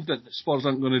fairly confident that Spurs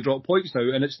aren't going to drop points now,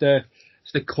 and it's the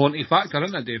Conte factor,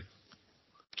 isn't it, Dave?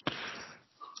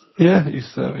 Yeah,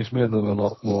 he's made them a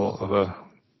lot more of a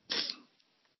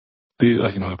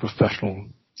professional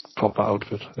proper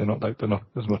outfit. They're not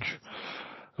as much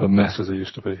of a mess as they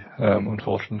used to be,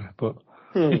 unfortunately. But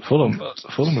Fulham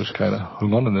was kind of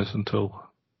hung on in this until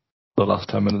the last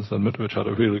 10 minutes. Then Mitrovic had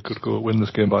a really good go at winning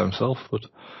this game by himself, but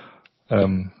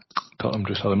Tottenham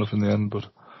just had enough in the end. But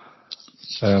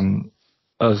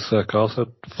as Carl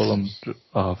said, Fulham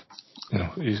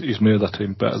he's made that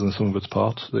team better than some of its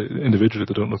parts. Individually,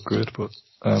 they don't look great, but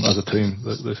as a team,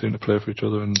 they seem to play for each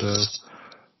other, and there's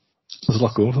a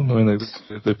lot going for them. I mean,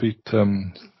 they beat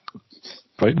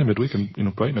Brighton in midweek,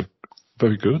 and Brighton are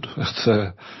very good.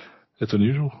 It's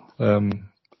unusual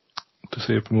to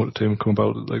see a promoted team come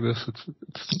about like this. It's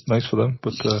nice for them,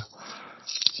 but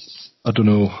I don't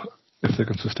know if they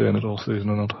can sustain it all season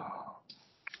or not.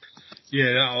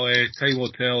 Yeah, time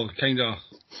will tell.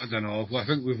 I don't know. I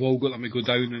think we've all got them to go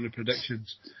down in the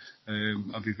predictions.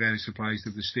 I'd be very surprised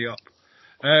if they stay up.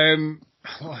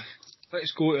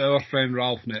 Let's go to our friend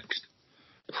Ralph next.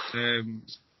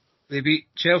 They beat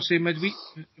Chelsea midweek.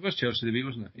 It was Chelsea they beat,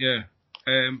 wasn't it? Yeah.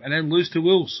 And then lose to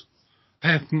Wolves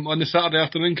on the Saturday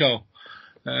afternoon, Carl.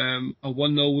 A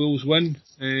 1-0 Wolves win.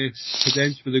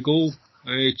 Cadence for the goal.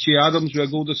 Che Adams with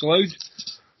a goal disallowed.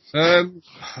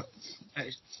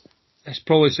 It's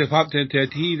probably Southampton to a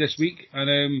T this week,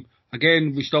 and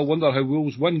again we still wonder how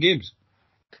Wolves win games.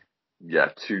 Yeah,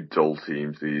 2 dull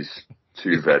teams. These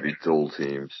 2 very dull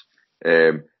teams.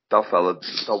 That fella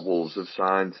that Wolves have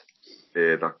signed,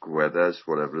 that Guedes,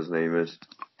 whatever his name is,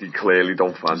 they clearly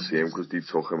don't fancy him because they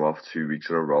took him off 2 weeks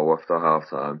in a row after half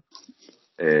time.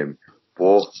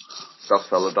 But that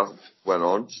fella that went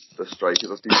on, the striker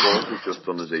that they bought, has just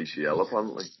done his ACL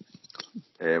apparently.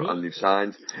 And they've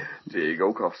signed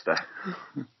Diego Costa.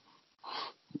 And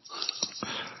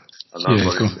that's not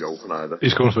even joking either.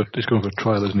 He's going for a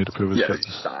trial, isn't he, to prove his fitness?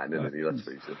 Yeah, he's signing, isn't he? Let's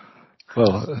face it.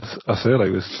 Well, I say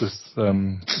like this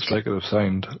striker they've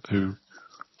signed who,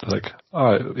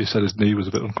 he said his knee was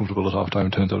a bit uncomfortable at half time,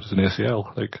 and turns out it's an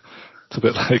ACL. Like, it's a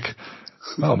bit like,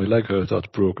 oh, my leg hurts, that's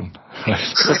broken.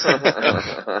 Right.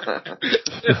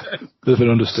 Bit of an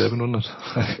understatement, wasn't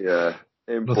it? Yeah.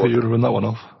 I thought you would have run that one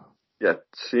off. Yeah,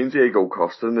 seeing Diego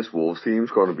Costa in this Wolves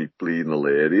team's going to be bleeding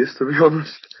hilarious, to be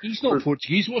honest. He's not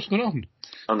Portuguese, what's going on?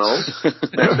 I know.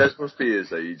 This must be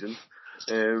his agent.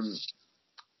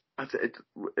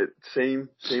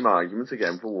 Same argument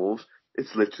again for Wolves.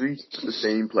 It's literally the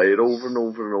same player over and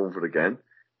over and over again.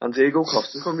 And Diego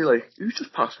Costa's going to be like, who's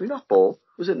just passed me that ball?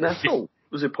 Was it Neto?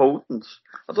 Was it Potence?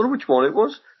 I don't know which one it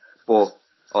was. But,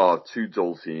 2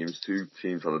 dull teams, 2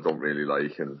 teams that I don't really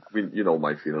like. And you know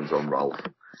my feelings on Ralph.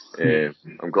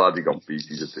 I'm glad he got beat.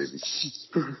 He's a baby.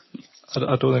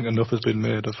 I don't think enough has been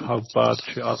made of how bad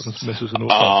Che Adams misses an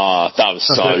open. That was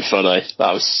so funny.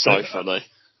 That was so funny.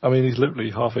 I mean, he's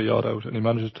literally half a yard out, and he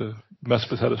manages to mess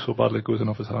up his header so badly it goes in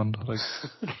off his hand. Like,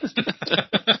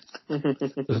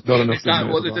 there's not enough. Is that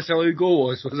what the disallowed goal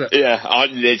was it? Yeah, I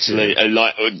literally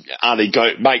Ali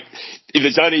go, mate. If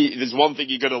there's one thing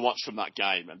you're going to watch from that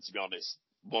game, and to be honest,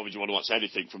 why would you want to watch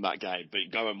anything from that game?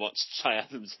 But go and watch Che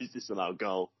Adams' disallowed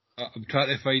goal. I'm trying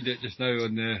to find it just now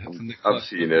on the clip. I've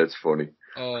seen it. It's funny.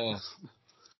 Oh,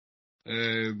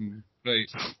 right.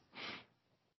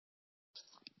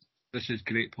 This is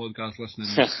great podcast listening.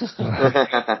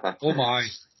 Oh my.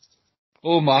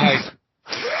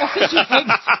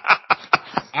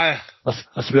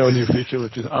 That's a bit of a new feature,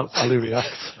 which is Ali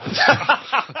reacts.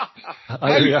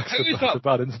 Ali reacts to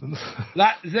bad incidents.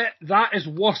 That is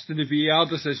worse than the VAR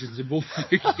decisions in both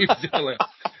the games earlier.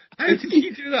 How did he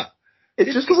do that?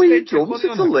 It's just the way he jumps.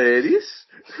 It's hilarious.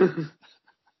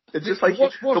 It's just like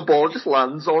the ball just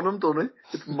lands on him, doesn't it?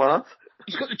 It's mad.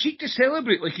 He's got the cheek to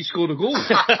celebrate like he scored a goal.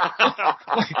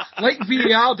 like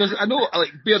VAR does. I know,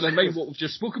 bear in mind what we've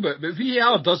just spoke about, but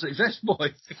VAR does exist,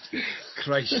 boy.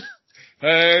 Christ.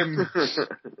 Anyway,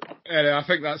 I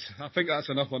think that's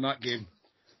enough on that game.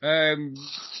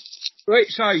 Right,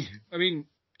 Si. I mean,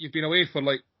 you've been away for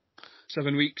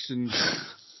 7 weeks, and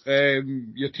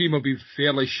your team will be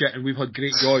fairly shit, and we've had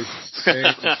great joy.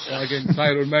 Again,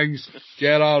 Tyrone Mings,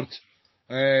 Gerrard,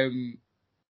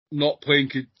 not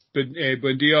playing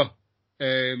Buendia,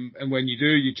 and when you do,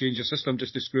 you change your system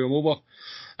just to screw them over.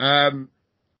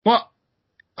 But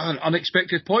an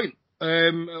unexpected point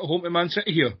at home to Man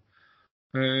City here.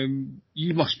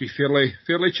 You must be fairly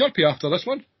chirpy after this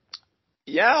one.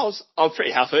 Yeah, I was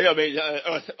pretty happy. I mean,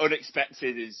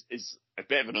 unexpected is a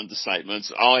bit of an understatement.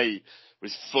 I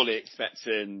was fully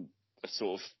expecting a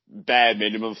sort of bare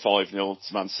minimum 5-0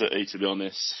 to Man City, to be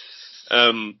honest.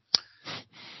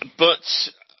 But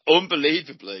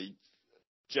unbelievably,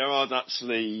 Gerrard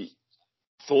actually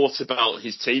thought about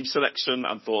his team selection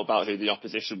and thought about who the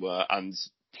opposition were and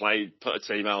put a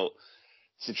team out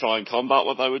to try and combat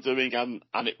what they were doing,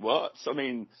 and it worked. I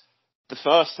mean, the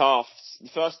first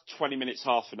 20 minutes,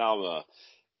 half an hour,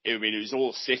 it was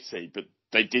all City, but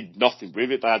they did nothing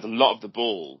with it. They had a lot of the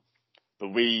ball, but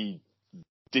we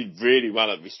did really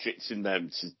well at restricting them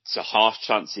to half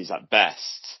chances at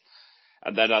best.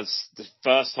 And then as the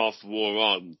first half wore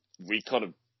on, we kind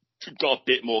of got a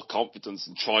bit more confidence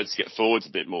and tried to get forward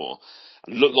a bit more.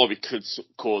 And it looked like we could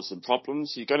cause some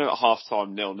problems. You're going at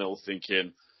half-time 0-0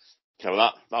 thinking, okay,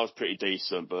 well, that was pretty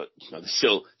decent, but there's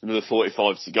still another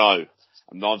 45 to go.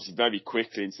 And obviously very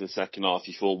quickly into the second half,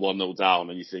 you fall 1-0 down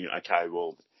and you think, okay,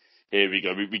 well, here we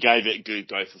go. We gave it a good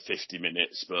go for 50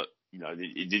 minutes, but,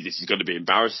 this is going to be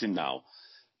embarrassing now.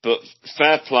 But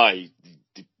fair play,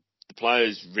 the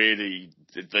players really,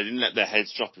 they didn't let their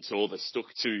heads drop at all. They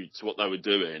stuck to what they were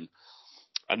doing.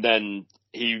 And then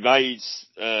he made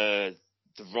the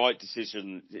right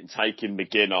decision in taking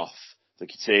McGinn off for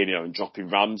Coutinho and dropping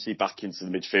Ramsey back into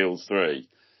the midfield three.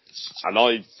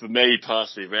 And for me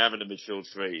personally, if we're having a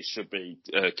midfield three, it should be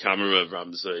Camara,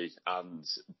 Ramsey and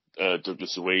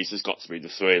Douglas Luiz has got to be the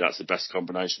three. That's the best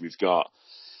combination we've got.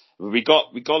 We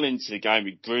got into the game,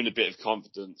 we grew in a bit of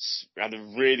confidence. We had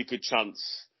a really good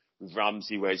chance with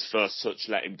Ramsey where his first touch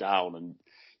let him down, and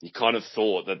you kind of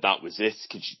thought that was it,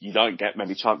 because you don't get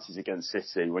many chances against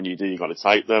City. When you do, you've got to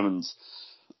take them.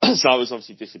 And so I was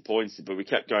obviously disappointed, but we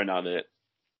kept going at it.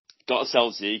 Got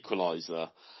ourselves the equaliser.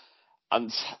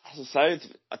 And as I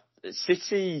said,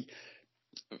 City,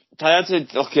 they had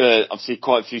obviously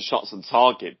quite a few shots on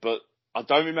target, but I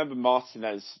don't remember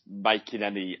Martinez making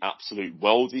any absolute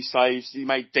worldy saves. He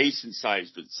made decent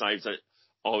saves, but saves that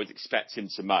I would expect him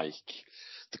to make.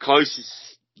 The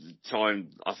closest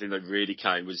time I think they really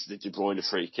came was the De Bruyne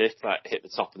free kick that hit the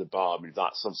top of the bar. I mean,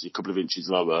 that's obviously a couple of inches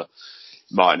lower.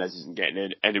 Martinez isn't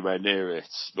getting anywhere near it.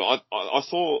 But I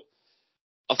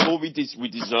thought we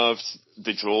deserved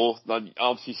the draw.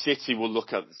 Obviously, City will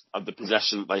look at the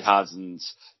possession that they had and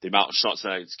the amount of shots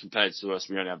they had compared to us.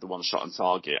 We only had the one shot on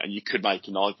target, and you could make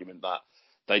an argument that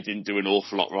they didn't do an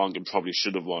awful lot wrong and probably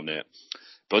should have won it.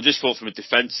 But I just thought from a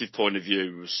defensive point of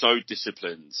view, we were so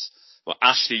disciplined. Well,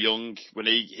 Ashley Young, when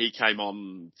he came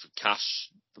on for Cash,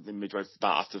 I think midway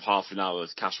about after half an hour,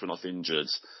 Cash went off injured.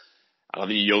 And I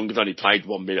think Young had only played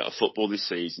 1 minute of football this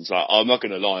season, so I'm not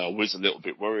going to lie, I was a little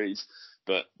bit worried.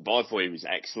 But I thought he was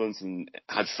excellent and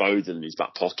had Foden in his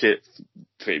back pocket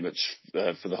pretty much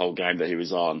for the whole game that he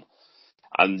was on.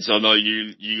 And I know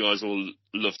you guys all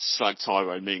love to slag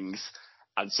Tyrone Mings,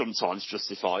 and sometimes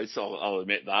justified, so I'll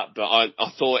admit that. But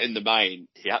I thought in the main,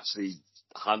 he actually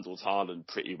handled Haaland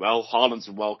pretty well. Haaland's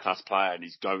a world-class player and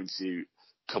he's going to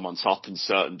come on top in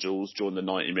certain duels during the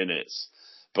 90 minutes.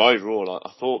 But overall,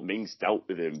 I thought Mings dealt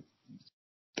with him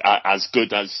as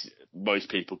good as most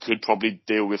people could probably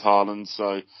deal with Haaland.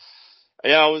 So,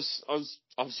 yeah, I was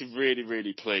obviously really,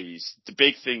 really pleased. The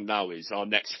big thing now is our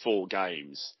next 4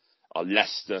 games are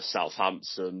Leicester,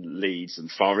 Southampton, Leeds and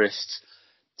Forest.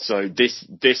 So this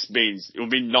means it will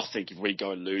mean nothing if we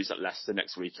go and lose at Leicester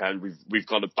next weekend. We've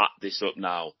got to back this up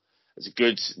now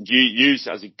use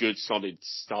it as a good solid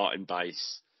starting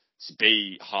base to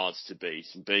be hard to beat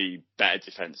and be better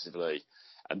defensively,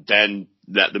 and then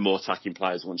let the more attacking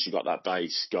players, once you got that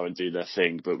base, go and do their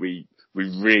thing. But we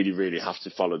really, really have to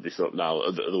follow this up now.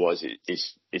 Otherwise,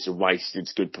 it's a wasted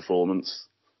good performance.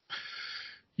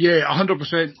 Yeah,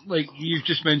 100%. Like, you've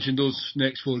just mentioned those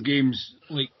next 4 games.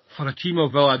 Like, for a team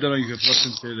of Villa, I don't know if you've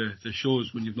listened to the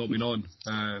shows when you've not been on,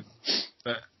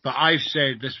 but I've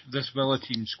said this Villa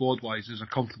team, squad-wise, is a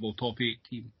comfortable top 8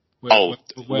 team.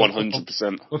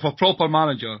 100%. With a proper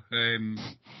manager,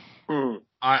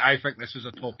 I think this is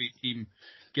a top 8 team.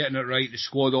 Getting it right, the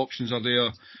squad options are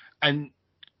there. And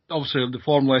obviously the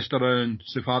form list around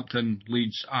Southampton,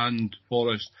 Leeds and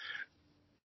Forest.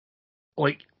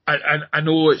 Like, I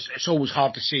know it's always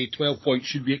hard to say 12 points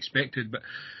should be expected, but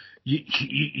you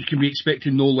can be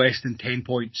expecting no less than 10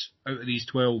 points out of these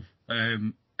 12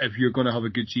 if you're going to have a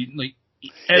good season. Like,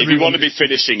 if you want to be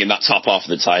finishing in that top half of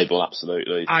the table,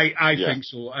 absolutely. I think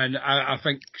so, and I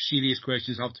think serious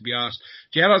questions have to be asked.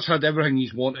 Gerrard's had everything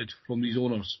he's wanted from these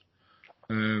owners.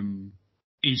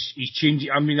 He's changing.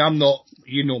 I mean,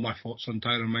 you know my thoughts on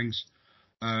Tyrone Mings.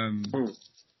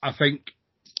 I think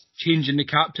changing the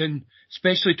captain,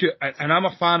 especially and I'm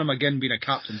a fan of McGinn being a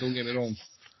captain, don't get me wrong,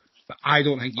 but I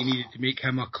don't think you needed to make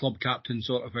him a club captain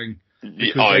sort of thing.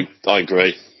 I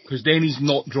agree. Because then he's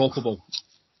not droppable.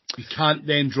 You can't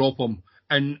then drop him.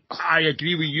 And I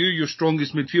agree with you, your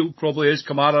strongest midfield probably is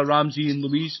Kamara, Ramsey and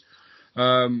Luiz.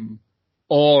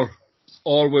 Or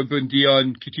with Buendia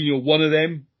and Coutinho, one of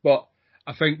them. But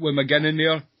I think with McGinn in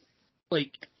there,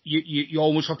 like, you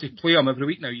almost have to play him every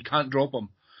week now. You can't drop him.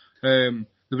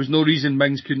 There was no reason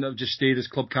Mings couldn't have just stayed as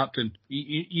club captain.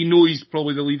 You know he's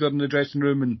probably the leader in the dressing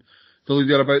room and the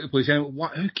leader about the place.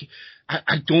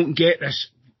 I don't get this.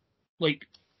 Like,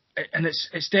 and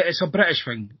it's a British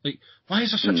thing. Like, why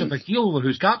is there such a big deal over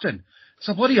who's captain? It's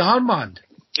a bloody armband.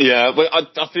 Yeah, but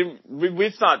I think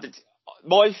with that,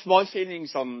 my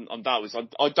feelings on that was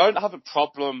I don't have a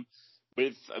problem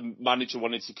with a manager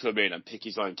wanting to come in and pick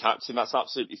his own captain. That's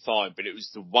absolutely fine. But it was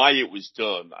the way it was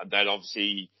done, and then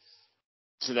obviously,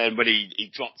 so then when he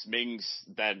dropped Mings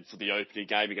then for the opening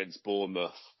game against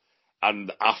Bournemouth,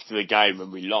 and after the game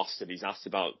when we lost and he's asked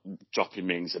about dropping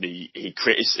Mings and he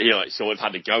sort of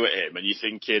had a go at him, and you're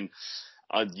thinking,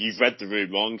 you've read the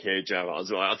room wrong here, Gerrard.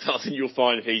 I think you'll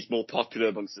find he's more popular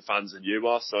amongst the fans than you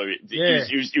are. So it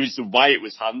was the way it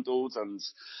was handled, and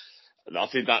I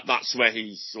think that's where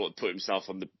he sort of put himself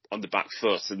on the back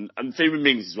foot. And the thing with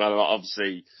Mings as well,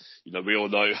 obviously, you know, we all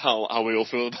know how we all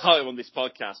feel about him on this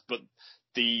podcast, but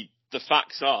the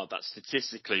facts are that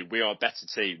statistically we are a better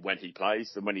team when he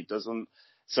plays than when he doesn't.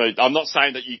 So I'm not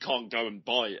saying that you can't go and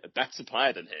buy a better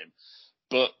player than him,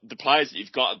 but the players that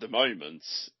you've got at the moment,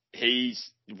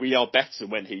 we are better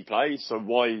when he plays. So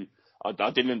why?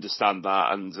 I didn't understand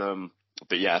that. And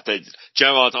but yeah,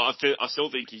 Gerrard, I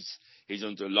still think he's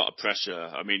under a lot of pressure.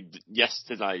 I mean,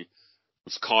 yesterday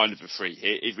was kind of a free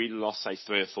hit. If we lost, say,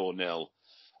 3 or 4-0,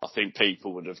 I think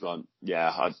people would have gone,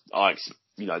 yeah,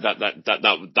 you know,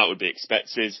 that would be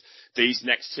expected. These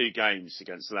next 2 games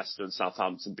against Leicester and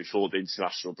Southampton before the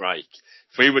international break,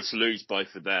 if we were to lose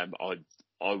both of them,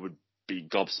 I would be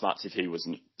gobsmacked if he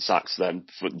wasn't sacked then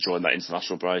during that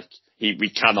international break.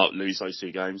 We cannot lose those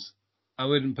 2 games. I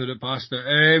wouldn't put it past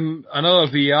it.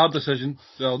 Another VAR decision.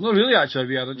 Well, not really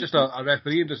actually a VAR, just a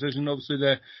referee decision. Obviously,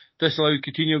 the disallowed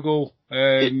Coutinho goal.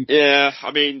 Yeah,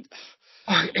 I mean,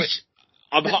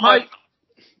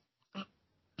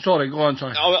 sorry, go on.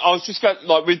 Sorry. I was just going,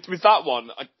 like, with that one.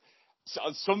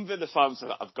 Some Villa fans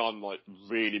have gone like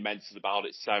really mental about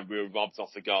it, saying we were robbed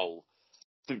off the goal.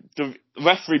 The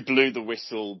referee blew the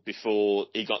whistle before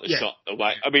he got the shot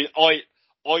away. I mean,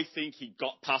 I think he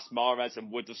got past Mahrez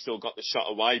and would have still got the shot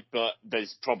away, but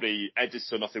there's probably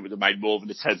Ederson, I think, would have made more of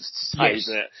an attempt to save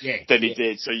it than he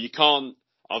did. So you can't.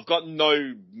 I've got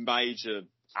no major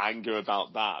anger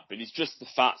about that, but it's just the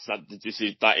fact that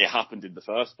that it happened in the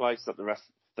first place, that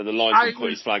the linesman put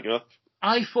his flag up.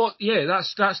 I thought,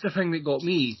 that's the thing that got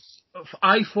me.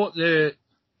 I thought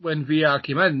when VAR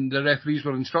came in, the referees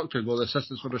were instructed, the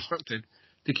assistants were instructed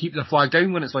to keep the flag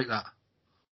down when it's like that.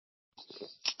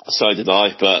 So did I,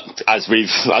 but as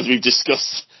we've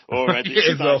discussed already.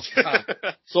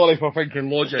 Sorry for thinking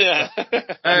logic. Yeah.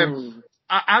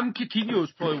 And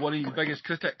Coutinho's probably one of his biggest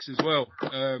critics as well.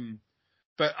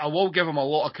 But I will give him a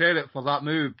lot of credit for that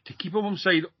move to keep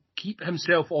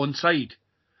himself onside.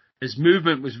 His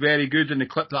movement was very good in the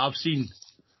clip that I've seen.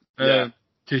 To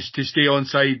stay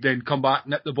onside, then come back,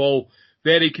 nip the ball.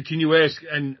 Very Coutinho-esque,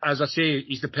 and as I say,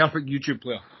 he's the perfect YouTube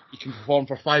player. He can perform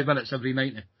for 5 minutes every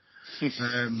night now.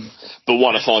 But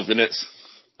 1 or 5 minutes.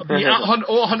 Yeah,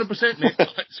 100%, mate.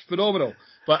 It's phenomenal.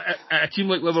 But at a team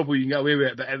like Liverpool, you can get away with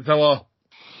it. But at Villa,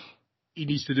 he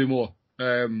needs to do more.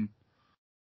 And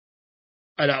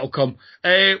that'll come.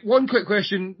 One quick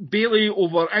question. Bailey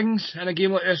over Ings in a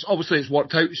game like this. Obviously, it's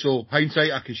worked out, so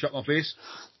hindsight, I can shut my face.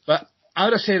 But I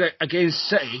would have said that against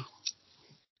City,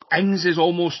 Ings is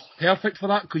almost perfect for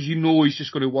that because you know he's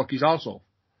just going to work his arse off.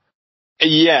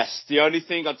 Yes, the only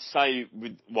thing I'd say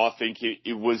I think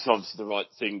it was obviously the right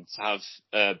thing to have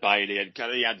Bailey, and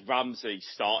he had Ramsey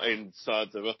starting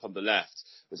further up on the left.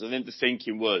 Because I think the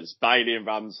thinking was Bailey and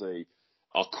Ramsey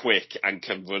are quick and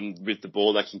can run with the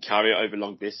ball. They can carry it over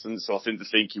long distance. So I think the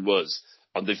thinking was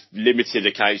on the limited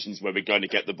occasions where we're going to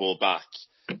get the ball back,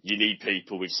 you need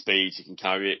people with speed who can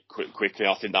carry it quickly.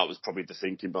 I think that was probably the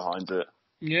thinking behind it.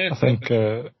 Yeah, I think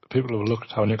people have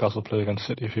looked at how Newcastle played against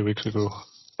City a few weeks ago.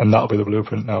 And that'll be the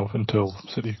blueprint now until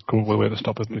City come up with a way to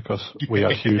stop it, because we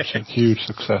had huge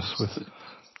success with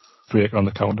breaking on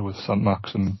the counter with St.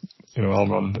 Max and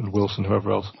Almiron and Wilson,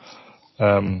 whoever else.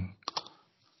 And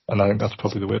I think that's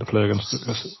probably the way to play against it,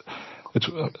 because it's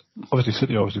obviously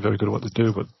City are obviously very good at what they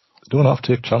do, but they don't have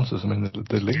to take chances. I mean,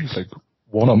 they leave like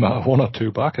one or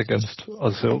two back against,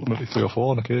 as I say, ultimately 3 or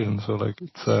 4 on occasion. So like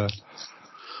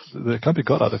they can be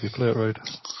got at if you play it right.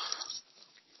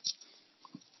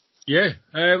 Yeah,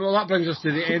 well that brings us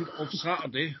to the end of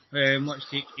Saturday. Let's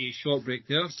take a short break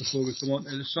there before we come on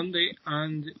to the Sunday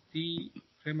and the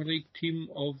Premier League team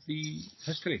of the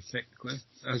history, technically,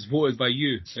 as voted by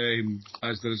you,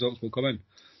 as the results will come in.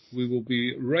 We will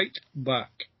be right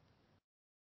back.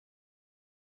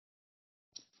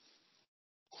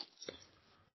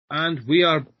 And we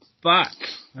are back.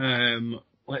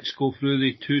 Let's go through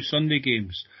the 2 Sunday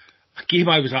games. A game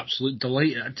I was absolutely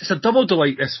delighted. Just a double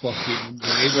delight this first game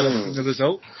with the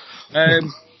result.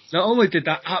 Not only did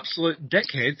that absolute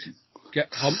dickhead get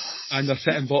humped and they're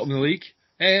sitting bottom of the league,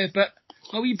 but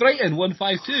a wee Brighton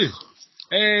 1-5-2.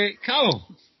 Carol,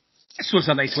 this was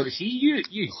a nice one to see.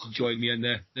 You joined me in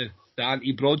the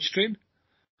anti-Broad strain.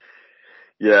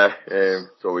 Yeah,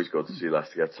 it's always good to see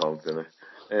Leicester get tonked, isn't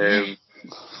it?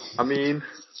 I mean,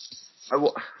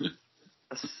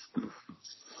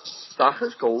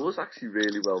 Saka's goal was actually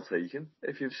really well taken,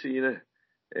 if you've seen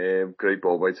it. Great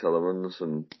ball by Tielemans,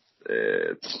 and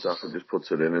Saka just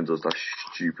puts it in and does that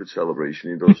stupid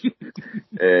celebration he does.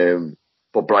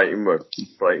 But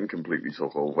Brighton completely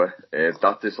took over.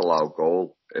 That disallowed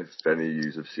goal, if any of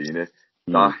you have seen it,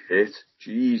 that hit,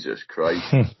 Jesus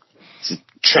Christ.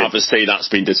 Travesty that's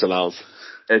been disallowed.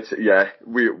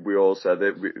 We all said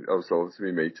it. I was talking to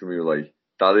my mate and we were like,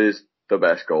 that is the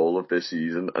best goal of this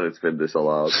season and it's been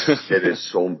disallowed. It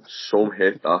is some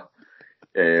hit that.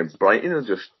 Brighton are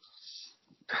just,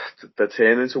 they're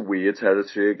turning into weird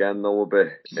territory again though a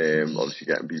bit. Obviously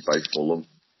getting beat by Fulham,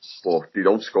 but they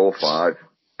don't score 5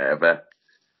 ever.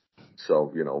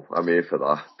 So, I'm here for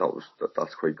that.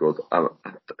 That's quite good.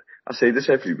 I say this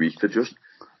every week, they're just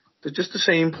the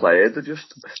same player.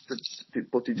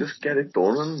 But they just get it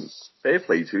done, and fair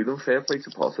play to them. Fair play to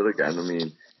Potter again. I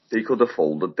mean, they could have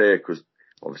folded there because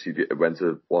obviously it went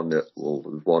to 1-0,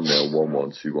 1-0,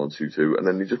 1-1, 2-1, 2-2, and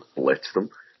then they just blitzed them.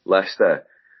 Leicester,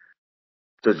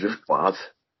 they're just bad.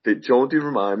 Do you know what they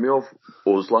remind me of?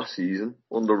 Us last season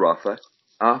under Rafa.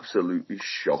 Absolutely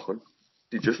shocking.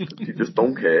 They just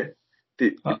don't care.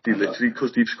 They literally,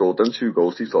 because they've scored them 2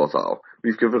 goals, they thought,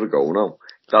 we've given it a go now.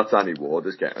 That Danny Ward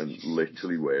is getting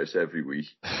literally worse every week.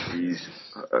 He's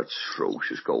an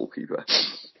atrocious goalkeeper.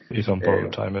 He's on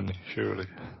borrowed time, isn't he? Surely.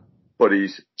 But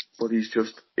he's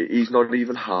not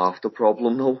even half the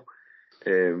problem though.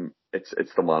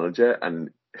 It's the manager,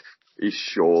 and he's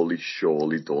surely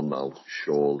done now.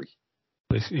 Surely.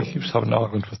 He keeps having an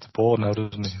argument with the board now,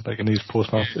 doesn't he? Like in these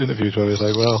post-match interviews where he's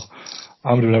like, well,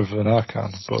 I'm doing everything I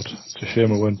can, but it's a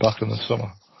shame we went back in the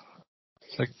summer.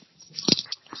 It's like,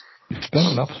 he spent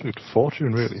an absolute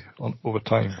fortune, really, over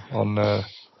time on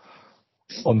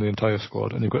the entire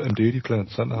squad, and you've got Ndidi playing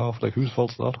at centre half. Like, whose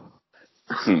fault's that?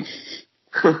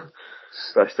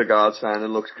 Vestergaard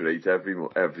signing looks great every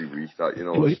week. That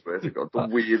I swear to God, the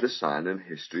weirdest signing in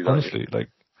history. Honestly, like,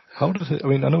 how does it? I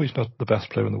mean, I know he's not the best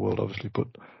player in the world, obviously, but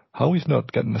how he's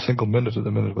not getting a single minute at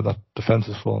the minute when that defence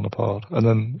is falling apart? And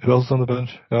then who else is on the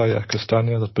bench? Oh yeah,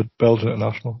 Castagna, that's Belgian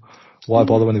international. Why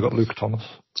bother when you've got Luke Thomas?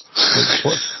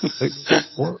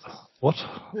 What?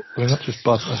 I mean, that's just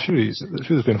bad. I'm sure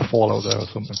there's been a fallout there or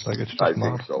something. Like, it's just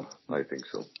mad. I think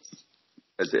so.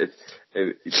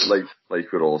 It's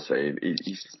like we're all saying.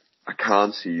 I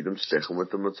can't see them sticking with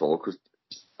them at all, because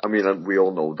I mean, we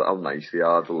all know how nice they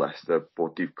are, the Leicester,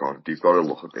 but they've got to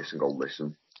look at this and go,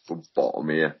 listen, we're bottom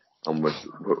here, and we're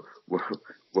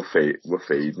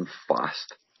fading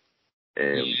fast.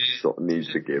 Something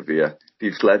needs to give here.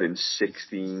 They've let in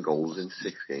 16 goals in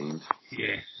 6 games.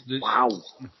 Yeah. Wow.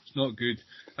 It's not good.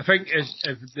 I think if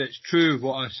it's true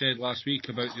what I said last week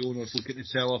about the owners looking to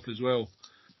sell off as well,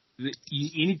 that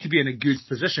you need to be in a good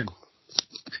position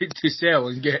to sell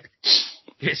and get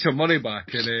some money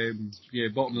back. And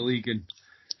bottom of the league and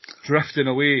drifting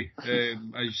away.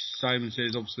 As Simon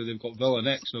says, obviously they've got Villa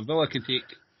next, so if Villa can take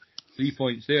 3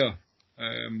 points there.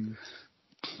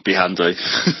 Be handy.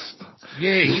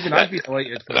 Yeah, even I'd be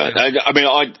delighted. I mean,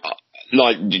 I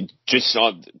like just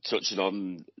touching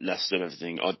on Leicester and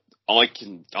everything. I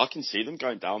can see them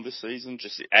going down this season.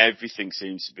 Just everything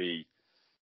seems to be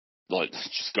like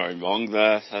just going wrong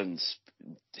there, and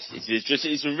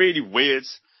it's a really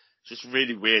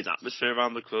weird atmosphere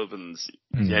around the club. And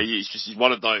it's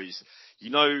one of those,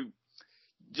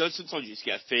 sometimes you just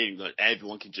get a feeling that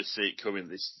everyone can just see it coming.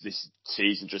 This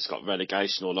season just got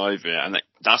relegation all over it, and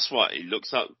that's what it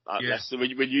looks at Leicester.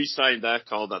 When you say there,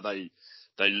 Carl, that they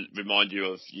remind you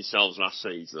of yourselves last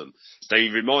season, they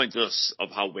remind us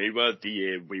of how we were the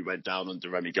year we went down under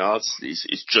Remy Gard.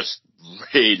 It's just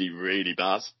really, really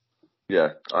bad.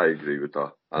 Yeah, I agree with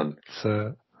that. And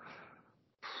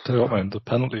tell you what, man, the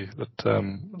penalty that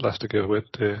Leicester gave away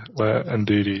today, where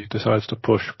Ndidi decides to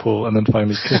push, pull, and then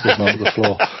finally kick him onto the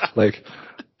floor. Like,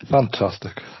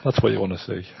 fantastic. That's what you want to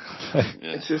see.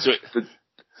 It's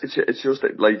just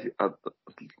like,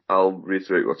 I'll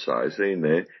reiterate what Si's saying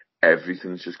there.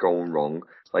 Everything's just going wrong.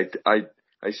 Like, I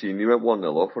seen you went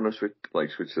 1-0 up when I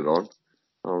switched it on.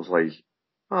 I was like,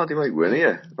 they might win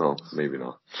here. Oh, maybe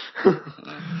not.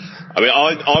 I mean,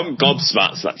 I'm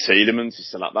gobsmacked that Tielemans is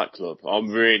still at that club.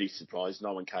 I'm really surprised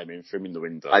no one came in for him in the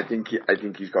window. I think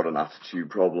he's got an attitude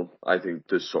problem. I think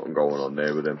there's something going on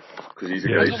there with him because he's a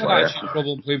great player. He's got an attitude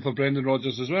problem playing for Brendan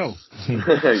Rodgers as well. Yeah,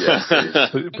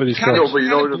 but he's got. No, but you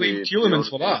know what I mean. Tielemans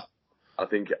for that. I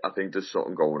think there's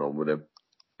something going on with him.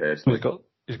 Personally.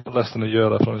 He's got less than a year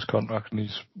left on his contract, and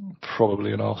he's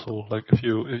probably an arsehole. Like,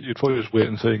 you'd probably just wait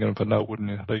and see him for now,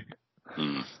 wouldn't you? Like,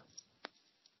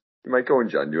 he might go in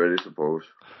January, I suppose.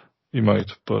 He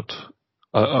might, but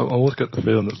I always get the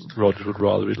feeling that Rodgers would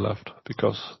rather he'd left,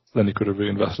 because then he could have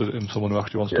reinvested in someone who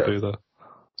actually wants to be there.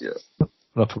 Yeah. And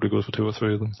that probably goes for 2 or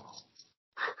 3 of them.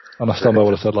 And I stand by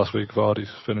what I said last week.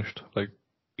 Vardy's finished. Like,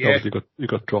 obviously he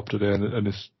got dropped today, and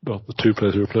the 2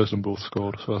 players who replaced him both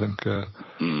scored. So I think.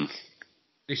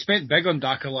 They spent big on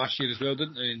Daka last year as well,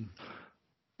 didn't they?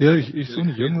 Yeah, he's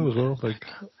only young though as well. Like,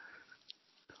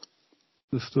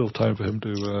 there's still time for him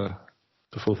to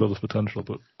fulfil his potential,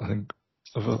 but I think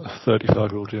a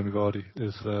 35-year-old Jamie Vardy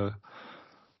is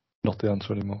not the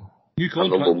answer anymore. New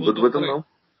contract with him now.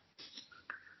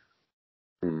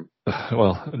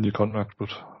 Well, a new contract, but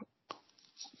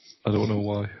I don't know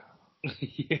why.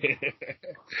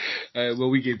 Well,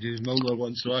 we gave James Milner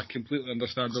one, so I completely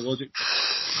understand the logic.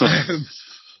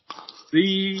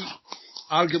 The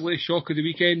arguably shock of the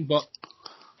weekend, but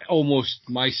almost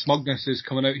my smugness is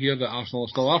coming out here that Arsenal are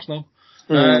still Arsenal.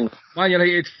 Man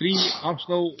United 3,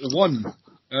 Arsenal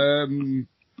 1.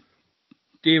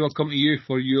 Dave, I'll come to you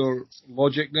for your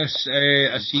logicness.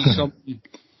 I see some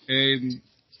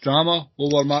drama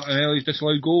over Martinelli's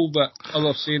disallowed goal, but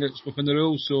others saying it's within the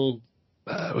rules, so...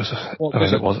 It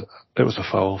was a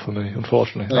foul for me,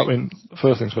 unfortunately. Right. I mean,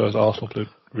 first things first, Arsenal played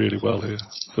really well here.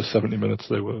 For 70 minutes,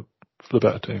 they were the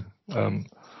better team.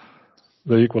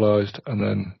 They equalised, and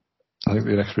then I think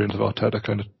the inexperience of Arteta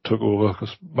kind of took over,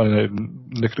 because Man United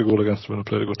nicked a goal against them and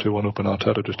played to go 2-1 up, and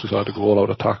Arteta just decided to go all out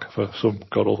attack for some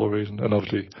god-awful reason. And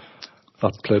obviously,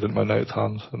 that played into Man United's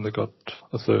hands, and they got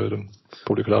a third, and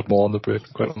probably could add more on the break,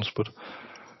 quite honest. But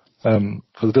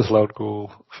for the disallowed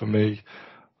goal, for me,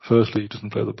 firstly, he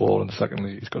doesn't play the ball, and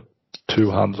secondly, he's got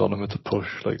 2 hands on him. It's a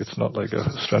push. Like, it's not like a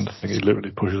strength thing. He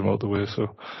literally pushes him out the way.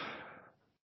 So,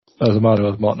 as a man who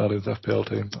has Martinelli's FPL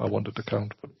team, I wanted to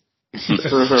count. But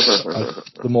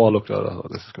the more I looked at it, I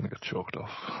thought, this is going to get choked off.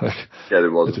 Like, yeah,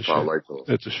 there was a foul like that.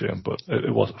 It's a shame, but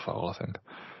it was a foul, I think.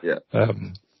 Yeah.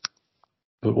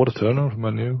 But what a turnaround from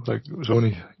Man U. Like, it was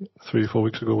only 3 or 4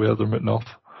 weeks ago we had them written off.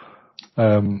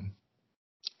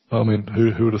 I mean,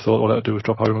 who would have thought all I had to do was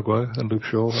drop Harry Maguire and Luke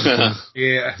Shaw?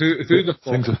 Yeah, who'd have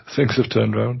thought? Things have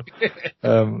turned around.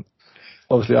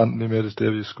 Obviously, Anthony made his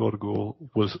debut, scored a goal,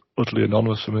 was utterly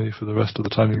anonymous for me for the rest of the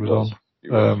time he was on.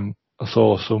 I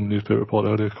saw some newspaper report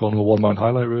earlier calling him a one-man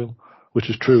highlight reel, which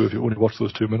is true if you only watch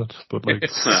those 2 minutes, but like,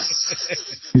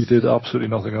 he did absolutely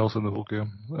nothing else in the whole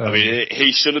game. I mean,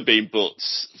 he should have been booked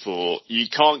for, you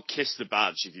can't kiss the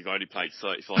badge if you've only played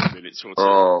 35 minutes or 2.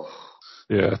 Oh.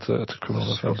 Yeah, it's a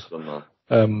criminal offence.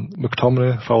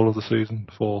 McTominay, foul of the season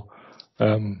for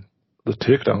the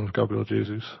takedown of Gabriel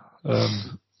Jesus.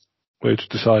 where he just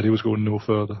decided he was going no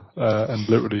further, and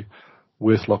literally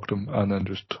waist locked him and then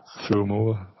just threw him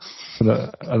over, and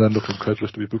then looked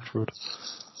incredulous to be booked for it.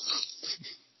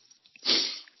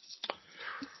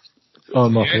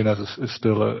 Martinez is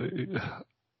still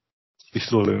he's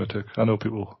still a lunatic. I know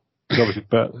people. He's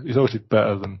obviously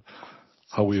better than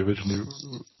how we originally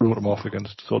wrote him off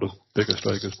against sort of bigger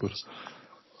strikers, but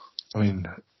I mean,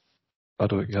 I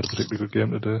don't think he had a particularly good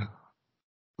game today.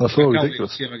 That's so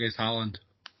ridiculous. Game against Haaland.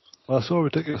 I saw a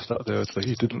ridiculous stat there. It's like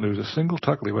he didn't lose a single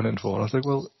tackle he went in for. And I was like,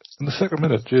 well, in the second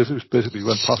minute, Jesus basically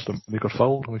went past him and he got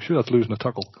fouled. I'm like, sure, that's losing a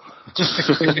tackle.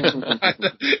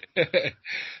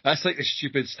 That's like a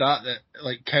stupid stat that,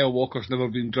 like, Kyle Walker's never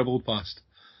been dribbled past.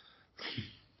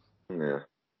 Yeah.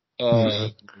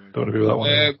 Don't agree with that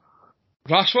one.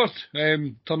 Rashford,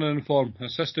 turning in form,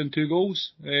 assisting 2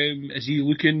 goals. Is he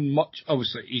looking much?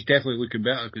 Obviously, he's definitely looking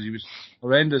better because he was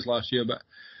horrendous last year. But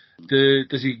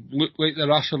does he look like the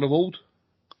Rashford of old?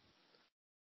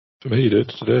 To me, he did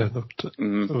today. Looked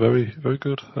very, very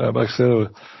good. Like I say,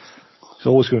 he's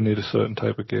always going to need a certain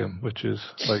type of game, which is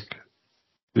like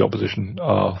the opposition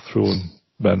are throwing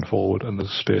men forward and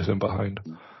there's space in behind.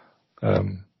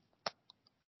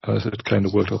 As it kind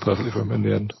of worked out perfectly for him in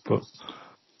the end, but.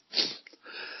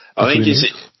 I think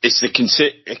it's a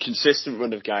consistent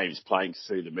run of games playing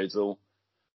through the middle.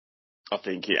 I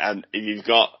think, and you've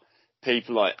got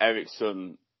people like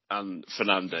Eriksen and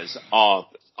Fernandes are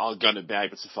going to be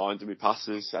able to find him with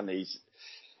passes, and you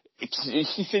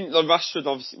think like Rashford,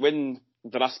 obviously, when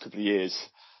the last couple of years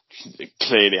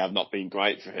clearly have not been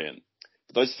great for him.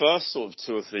 But those first sort of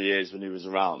 2 or 3 years when he was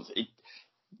around,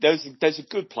 there's a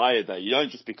good player there. You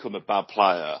don't just become a bad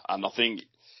player, and I think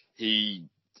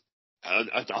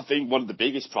I think one of the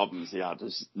biggest problems he had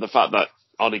was the fact that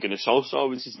Ole Gunnar Solskjaer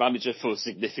was his manager for a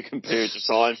significant period of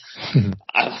time,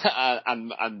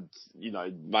 and you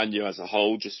know, Man U as a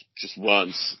whole just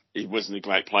it wasn't a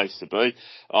great place to be.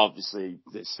 Obviously,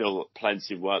 there's still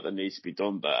plenty of work that needs to be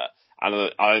done there,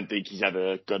 and I don't think he's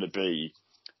ever going to be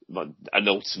like an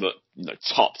ultimate, you know,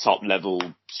 top level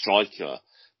striker.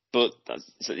 But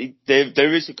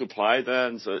there is a good player there,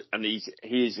 and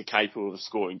he is capable of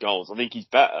scoring goals. I think he's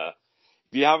better.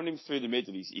 If you're having him through the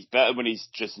middle, he's better when he's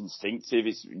just instinctive.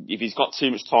 If he's got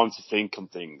too much time to think on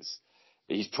things,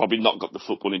 he's probably not got the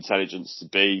football intelligence to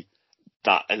be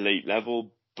that elite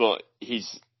level. But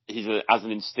as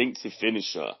an instinctive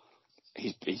finisher,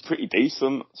 he's pretty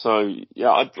decent. So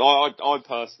yeah, I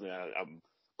personally am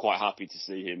quite happy to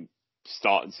see him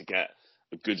starting to get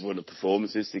a good run of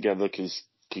performances together because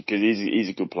he's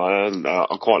a good player, and I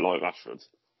quite like Rashford.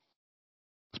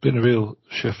 It's been a real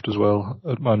shift as well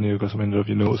at Man U, because I mean, have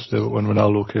you noticed it when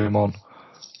Ronaldo came on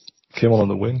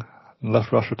the wing and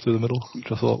left Rashford through the middle, which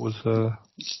I thought was something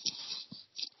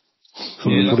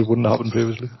that probably wouldn't have happened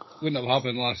previously. Wouldn't have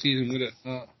happened last season, would it?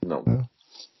 No.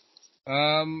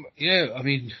 Yeah. I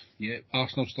mean,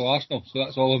 Arsenal's still Arsenal, so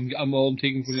that's all I'm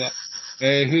taking from that.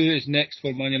 Who is next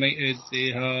for Man United?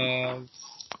 They have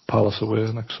Palace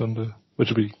away next Sunday, which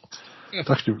will be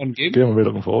actually a game I'm really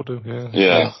looking forward to.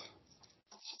 Yeah.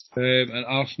 And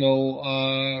Arsenal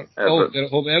are they're at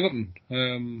home to Everton.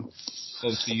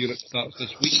 Obviously Europe starts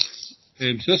this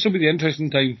week, so this will be the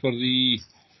interesting time for the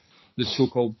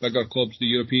so-called bigger clubs, the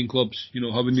European clubs. You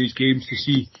know, having these games to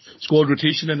see squad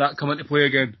rotation and that come into play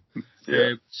again.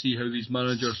 See how these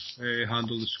managers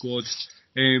handle the squad.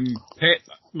 Pep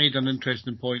made an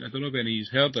interesting point. I don't know if any of you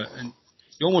heard it, and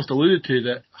he almost alluded to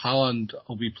that Haaland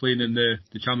will be playing in the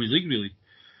Champions League really.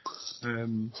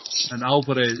 And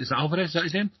Alvarez, is that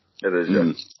his name? It is,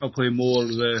 yeah. I'll play more of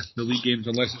the league games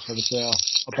unless it's obviously a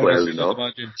Clearly not.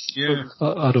 imagine. Yeah.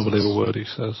 I don't believe a word he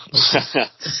says.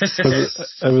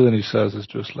 Everything he says is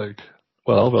just like,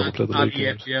 well, Alvarez will play the league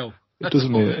games. It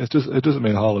doesn't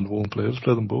mean Haaland won't play. Just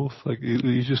play them both. Like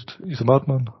he's a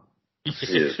madman.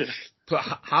 But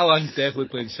Haaland definitely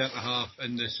playing centre half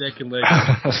in the second leg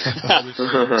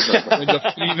when they're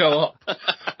 3-0 up.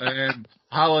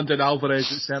 Haaland and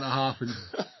Alvarez at centre half and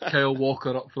Kyle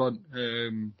Walker up front.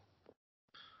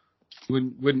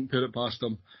 Wouldn't put it past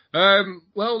them.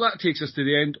 Well, that takes us to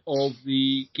the end of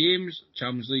the games,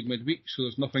 Champions League midweek. So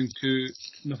there's nothing to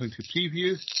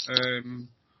preview.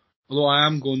 Although I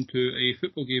am going to a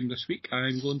football game this week.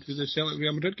 I'm going to the Celtic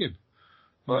Real Madrid game.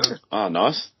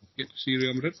 Nice. Get to see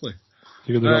Real Madrid play.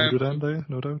 You got the Real Madrid end, are you?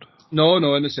 No doubt. No,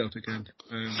 in the Celtic end.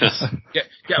 Get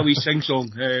a wee sing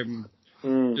song.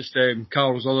 Just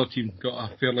Carl's other team got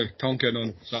a fairly tonking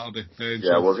on Saturday.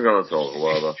 I wasn't going to talk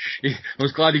about that. I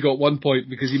was glad he got 1 point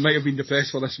because he might have been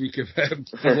depressed for this week if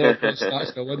stats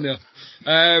still in there.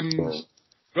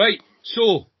 Right,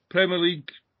 so Premier League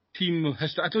team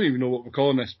history. I don't even know what we're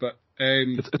calling this, but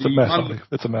It's a mess, Ali.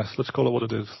 It's a mess. Let's call it what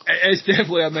it is. It's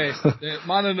definitely a mess.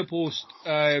 Man in the Post,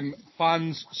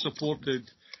 fans supported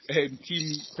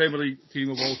Premier League team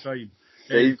of all time.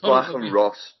 Dave Black and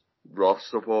Ross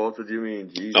supported, you mean?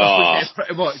 Jesus. Yeah,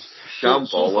 pretty much. So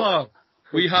Shambolic. far,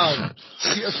 we have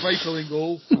Peter Schmeichel in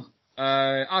goal,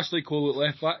 Ashley Cole at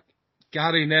left back,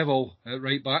 Gary Neville at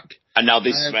right back. And now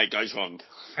this is where it goes wrong.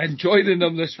 And joining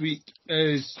them this week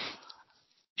is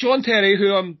John Terry,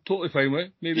 who I'm totally fine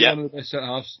with, maybe one of the best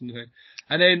centre-halves.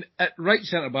 And then at right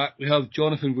centre-back, we have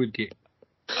Jonathan Woodgate.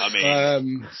 I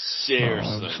mean,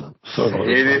 seriously.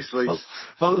 Seriously.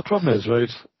 Well, the problem is, right,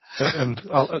 and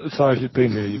sorry if you'd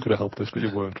been here, you could have helped us, but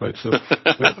you weren't, right? So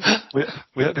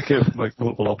we had to give like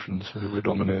multiple options who we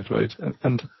dominate, right?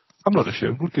 And I'm not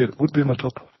ashamed. Woodgate would be in my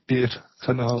top 8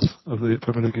 centre-halves of the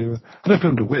Premier League era. And if for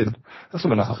him to win, that's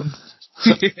not going to happen.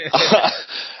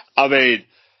 I mean,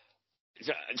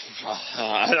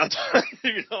 I don't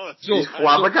even know. He's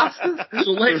flabbergasted.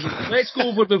 So let's go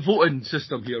over the voting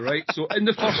system here, right? So in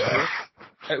the first vote,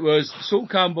 it was Sol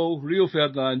Campbell, Rio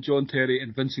Ferdinand, John Terry,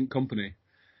 and Vincent Kompany.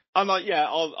 I'm like, yeah,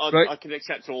 I can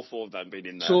accept all 4 of them being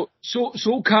in there. So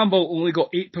Sol Campbell only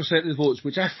got 8% of the votes,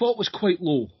 which I thought was quite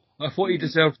low. I thought he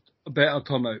deserved a better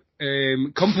turnout.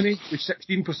 Kompany was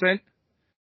 16%,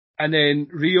 and then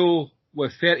Rio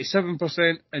with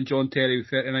 37%, and John Terry with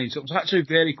 39%. So it was actually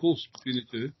very close between the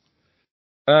two.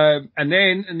 And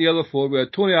then in the other 4, we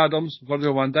had Tony Adams,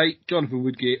 Virgil van Dijk, Jonathan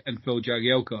Woodgate, and Phil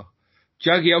Jagielka.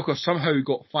 Jagielka somehow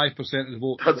got 5% of the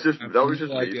vote. That was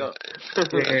just me.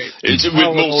 It's with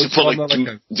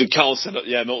multiple, Carl said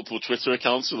it, multiple Twitter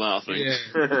accounts for that, I think.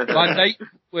 Yeah. Van Dijk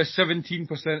with 17%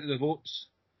 of the votes.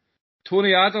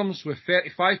 Tony Adams with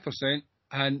 35%,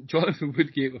 and Jonathan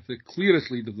Woodgate with the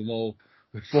clearest lead of them all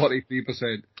with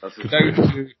 43%. Down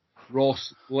to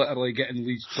Ross literally getting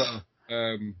Leeds Twitter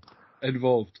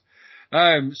involved.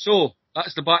 So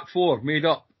that's the back 4 made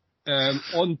up.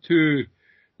 On to.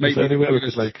 Is there any way we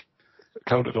could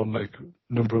count it on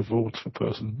number of votes per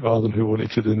person rather than who won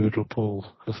each of the individual polls?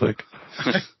 It's like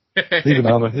even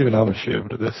I'm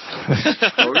ashamed of this.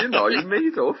 Oh, you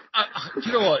made up. Do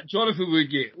you know what? Jonathan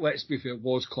Woodgate, let's be fair,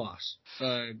 was class.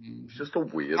 It's just a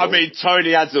weird. I mean,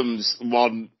 Tony Adams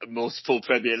won multiple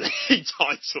Premier League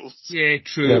titles. Yeah,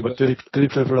 true. Yeah, but did he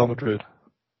play for Real Madrid?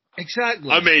 Exactly.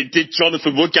 I mean, did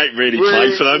Jonathan Woodgate really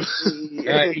play for them?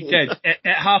 He did.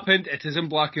 It happened. It is in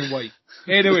black and white.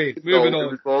 Anyway, moving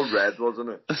on. It was all red, wasn't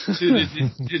it?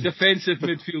 To the defensive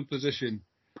midfield position,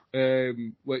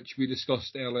 which we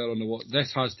discussed earlier on the what.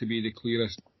 This has to be the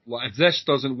clearest. If this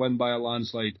doesn't win by a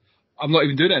landslide, I'm not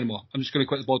even doing it anymore. I'm just going to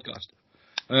quit the podcast.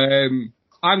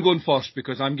 I'm going first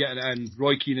because I'm getting it in.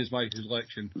 Roy Keane is my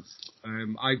selection.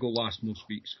 I go last most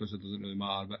weeks because it doesn't really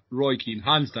matter. But Roy Keane,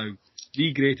 hands down,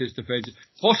 the greatest defensive,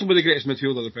 possibly the greatest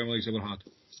midfielder the Premier League's ever had.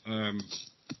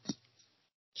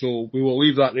 So we will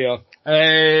leave that there.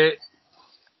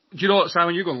 Do you know what,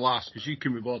 Simon? You're going last because you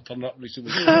can be bored turning up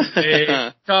recently.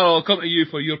 Carl, I'll come to you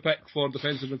for your pick for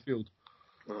defensive midfield.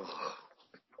 Oh,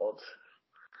 God.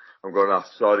 I'm going to have,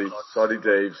 sorry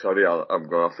Dave, sorry, I'm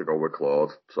going to have to go with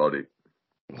Claude. Sorry.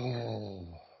 Oh.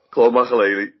 Claude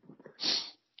Makelele.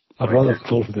 I'd rather have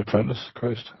Claude for The Apprentice,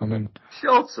 Christ. I mean...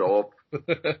 Shut up.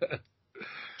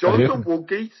 Jonathan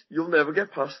Woodgate, you'll never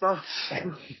get past that.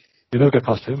 You never get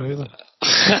past him either.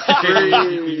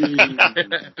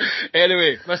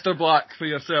 Anyway, Mr. Black, for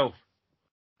yourself.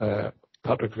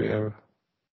 Patrick Vieira.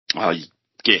 Oh, you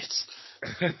git.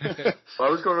 I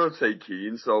was going to say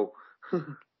Keane, so...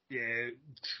 Yeah.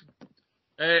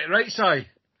 Right, Si.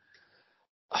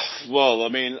 Well, I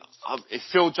mean, if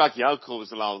Phil Jagielka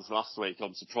was allowed last week,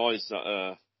 I'm surprised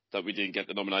that we didn't get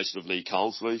the nomination of Lee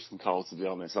Carlsley from Carl, to be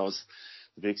honest. That was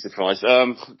a big surprise.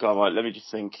 God, right, let me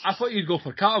just think. I thought you'd go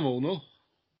for Cattermole, no?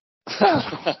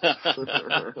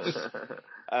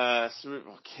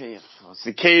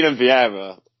 Keane and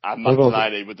Vieira and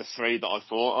Makelele were the 3 that I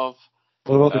thought of.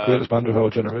 What about the greatest band of our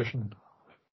generation?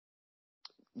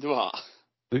 What?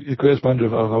 The greatest band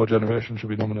of our generation should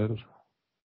be nominated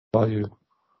by you.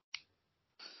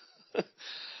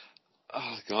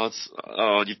 Oh, God.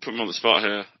 Oh, you put me on the spot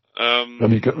here.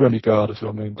 Remy Gard is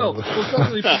what I mean. Well, we'll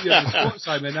probably put you on the spot,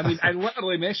 Simon. I mean, I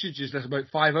literally messaged you this about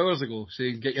 5 hours ago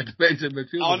saying get your defensive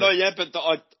midfield. Oh, no, yeah, but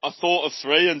I thought of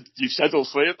 3 and you said all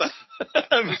 3 of them.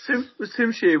 Was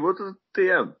Tim Sherwood the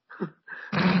DM?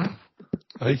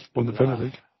 Hey, won the Premier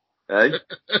League. Hey,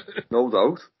 no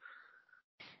doubt.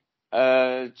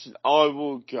 I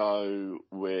will go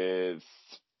with...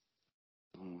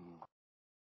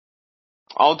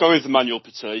 I'll go with Emmanuel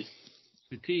Petit.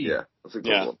 Petit? Yeah, that's a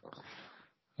good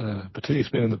one. Petit's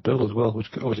been in the bill as well, which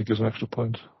obviously gives an extra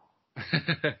point.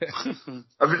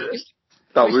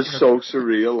 That was so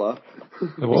surreal, that.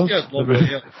 It was. Yeah, It lovely,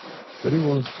 really, yeah. really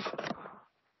was.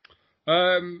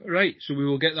 Right, so we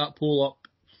will get that poll up.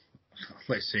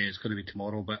 Let's say it's going to be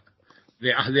tomorrow, but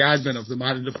the admin of the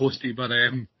Man in the Postie, but are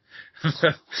a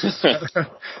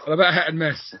bit hit and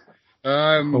miss.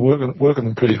 We're working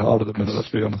them pretty hard at the minute, let's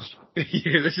be honest.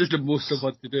 Yeah, this is the most I've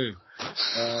had to do.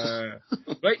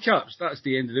 Right, chaps, that's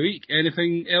the end of the week.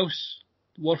 Anything else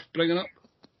worth bringing up?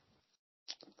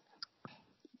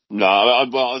 No, I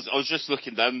was just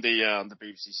looking down the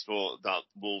BBC Sport that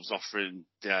Wolves offering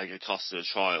Diego Costa a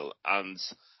trial, and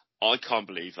I can't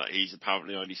believe that he's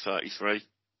apparently only 33.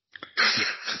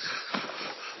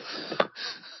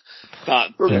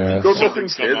 Good looking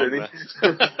kid, isn't he?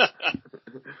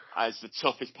 It's the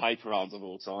toughest paper round of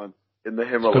all time. In the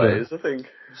Himalayas, I think.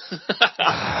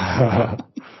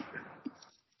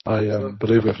 I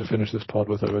believe we have to finish this pod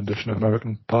with a rendition of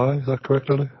American Pie. Is that correct,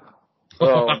 Ellie?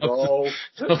 Oh, no.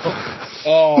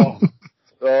 Oh,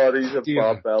 He's a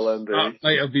bad bell, that indeed.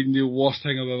 might have been the worst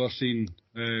thing I've ever seen.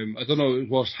 I don't know if it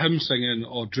was him singing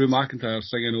or Drew McIntyre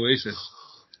singing Oasis.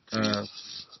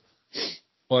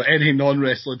 Or any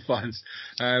non-wrestling fans.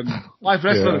 Live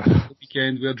wrestling the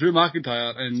weekend where Drew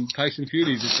McIntyre and Tyson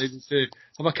Fury decided to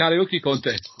have a karaoke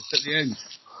contest at the end.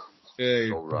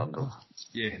 So random.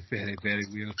 Yeah, very, very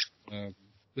weird.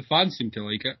 The fans seem to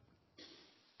like it.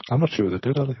 I'm not sure they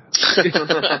did, Ellie.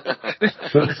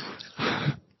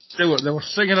 They were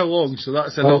singing along, so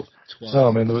that's enough. No,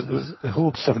 I mean, there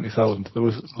whole 70,000. There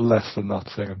was less than that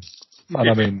singing. And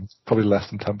I mean, probably less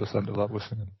than 10% of that was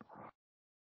singing.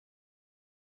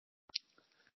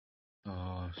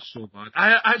 Oh, so bad.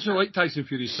 I actually like Tyson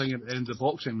Fury singing at the end of the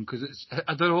boxing because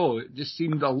I don't know, it just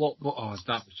seemed a lot more. Oh,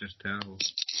 that was just terrible.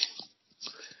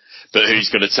 But who's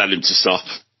going to tell him to stop?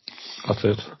 That's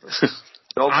it.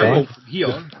 I hope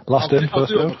here. Last in,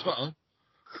 first do it out. on Twitter.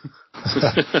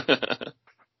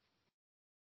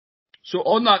 So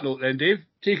on that note then, Dave,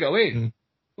 take it away.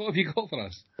 What have you got for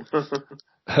us?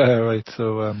 Right,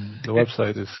 so the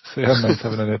website is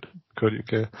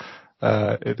cm979.co.uk.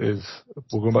 It is,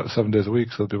 we're going back to 7 days a week,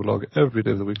 so we'll do a vlog every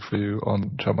day of the week for you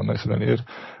on Champman 978.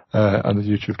 And the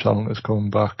YouTube channel is coming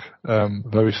back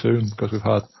very soon, because we've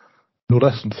had no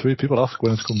less than 3 people ask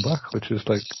when it's coming back, which is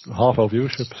like half our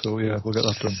viewership, so yeah, we'll get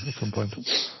that done at some point.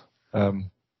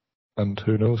 And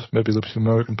who knows, maybe there'll be some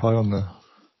American Pie on there.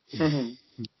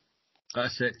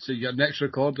 That's it. So your next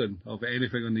recording of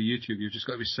anything on the YouTube, you've just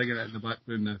got to be singing it in the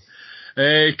background now.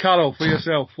 Carol, for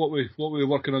yourself, what were we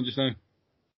working on just now?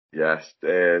 Yes,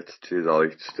 cheers,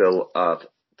 Ali. Still at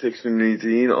Dixon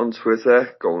on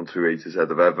Twitter, going through A to Z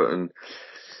of Everton.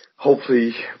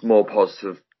 Hopefully more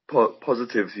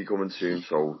positivity coming soon,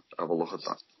 so have a look at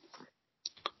that.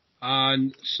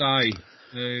 And Si,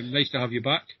 nice to have you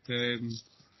back.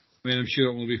 I mean, I'm sure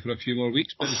it will be for a few more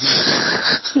weeks, but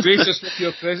it's grace us with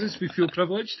your presence. We feel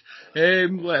privileged.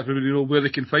 Let everybody know where they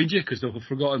can find you, because they'll have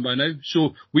forgotten by now.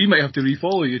 So we might have to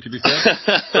refollow you, to be fair.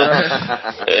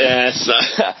 Yes,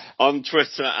 on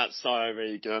Twitter at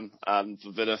SireRegan, and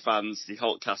for Villa fans, the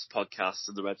Holtcast podcast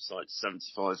and the website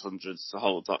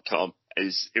 7500theholt.com.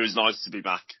 It was nice to be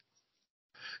back.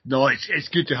 No, it's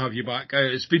good to have you back.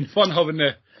 It's been fun having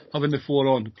the 4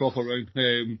 on proper round.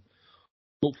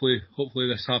 Hopefully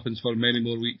this happens for many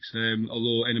more weeks,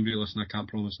 although anybody listening, I can't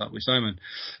promise that with Simon.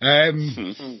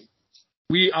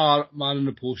 We are Man in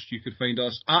the Post. You can find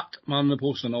us at Man in the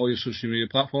Post on all your social media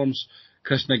platforms.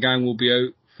 Chris and the gang will be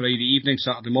out Friday evening,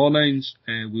 Saturday mornings.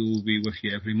 We will be with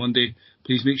you every Monday.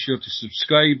 Please make sure to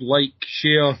subscribe, like,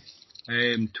 share,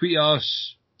 tweet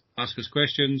us, ask us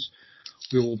questions.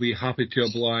 We will be happy to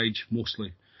oblige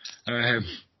mostly.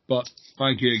 But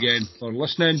thank you again for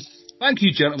listening. Thank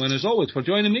you, gentlemen, as always, for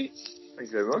joining me.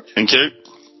 Thank you very much. Thank you.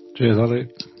 Cheers, Ali.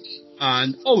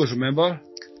 And always remember,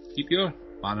 keep your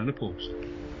Man in the Post.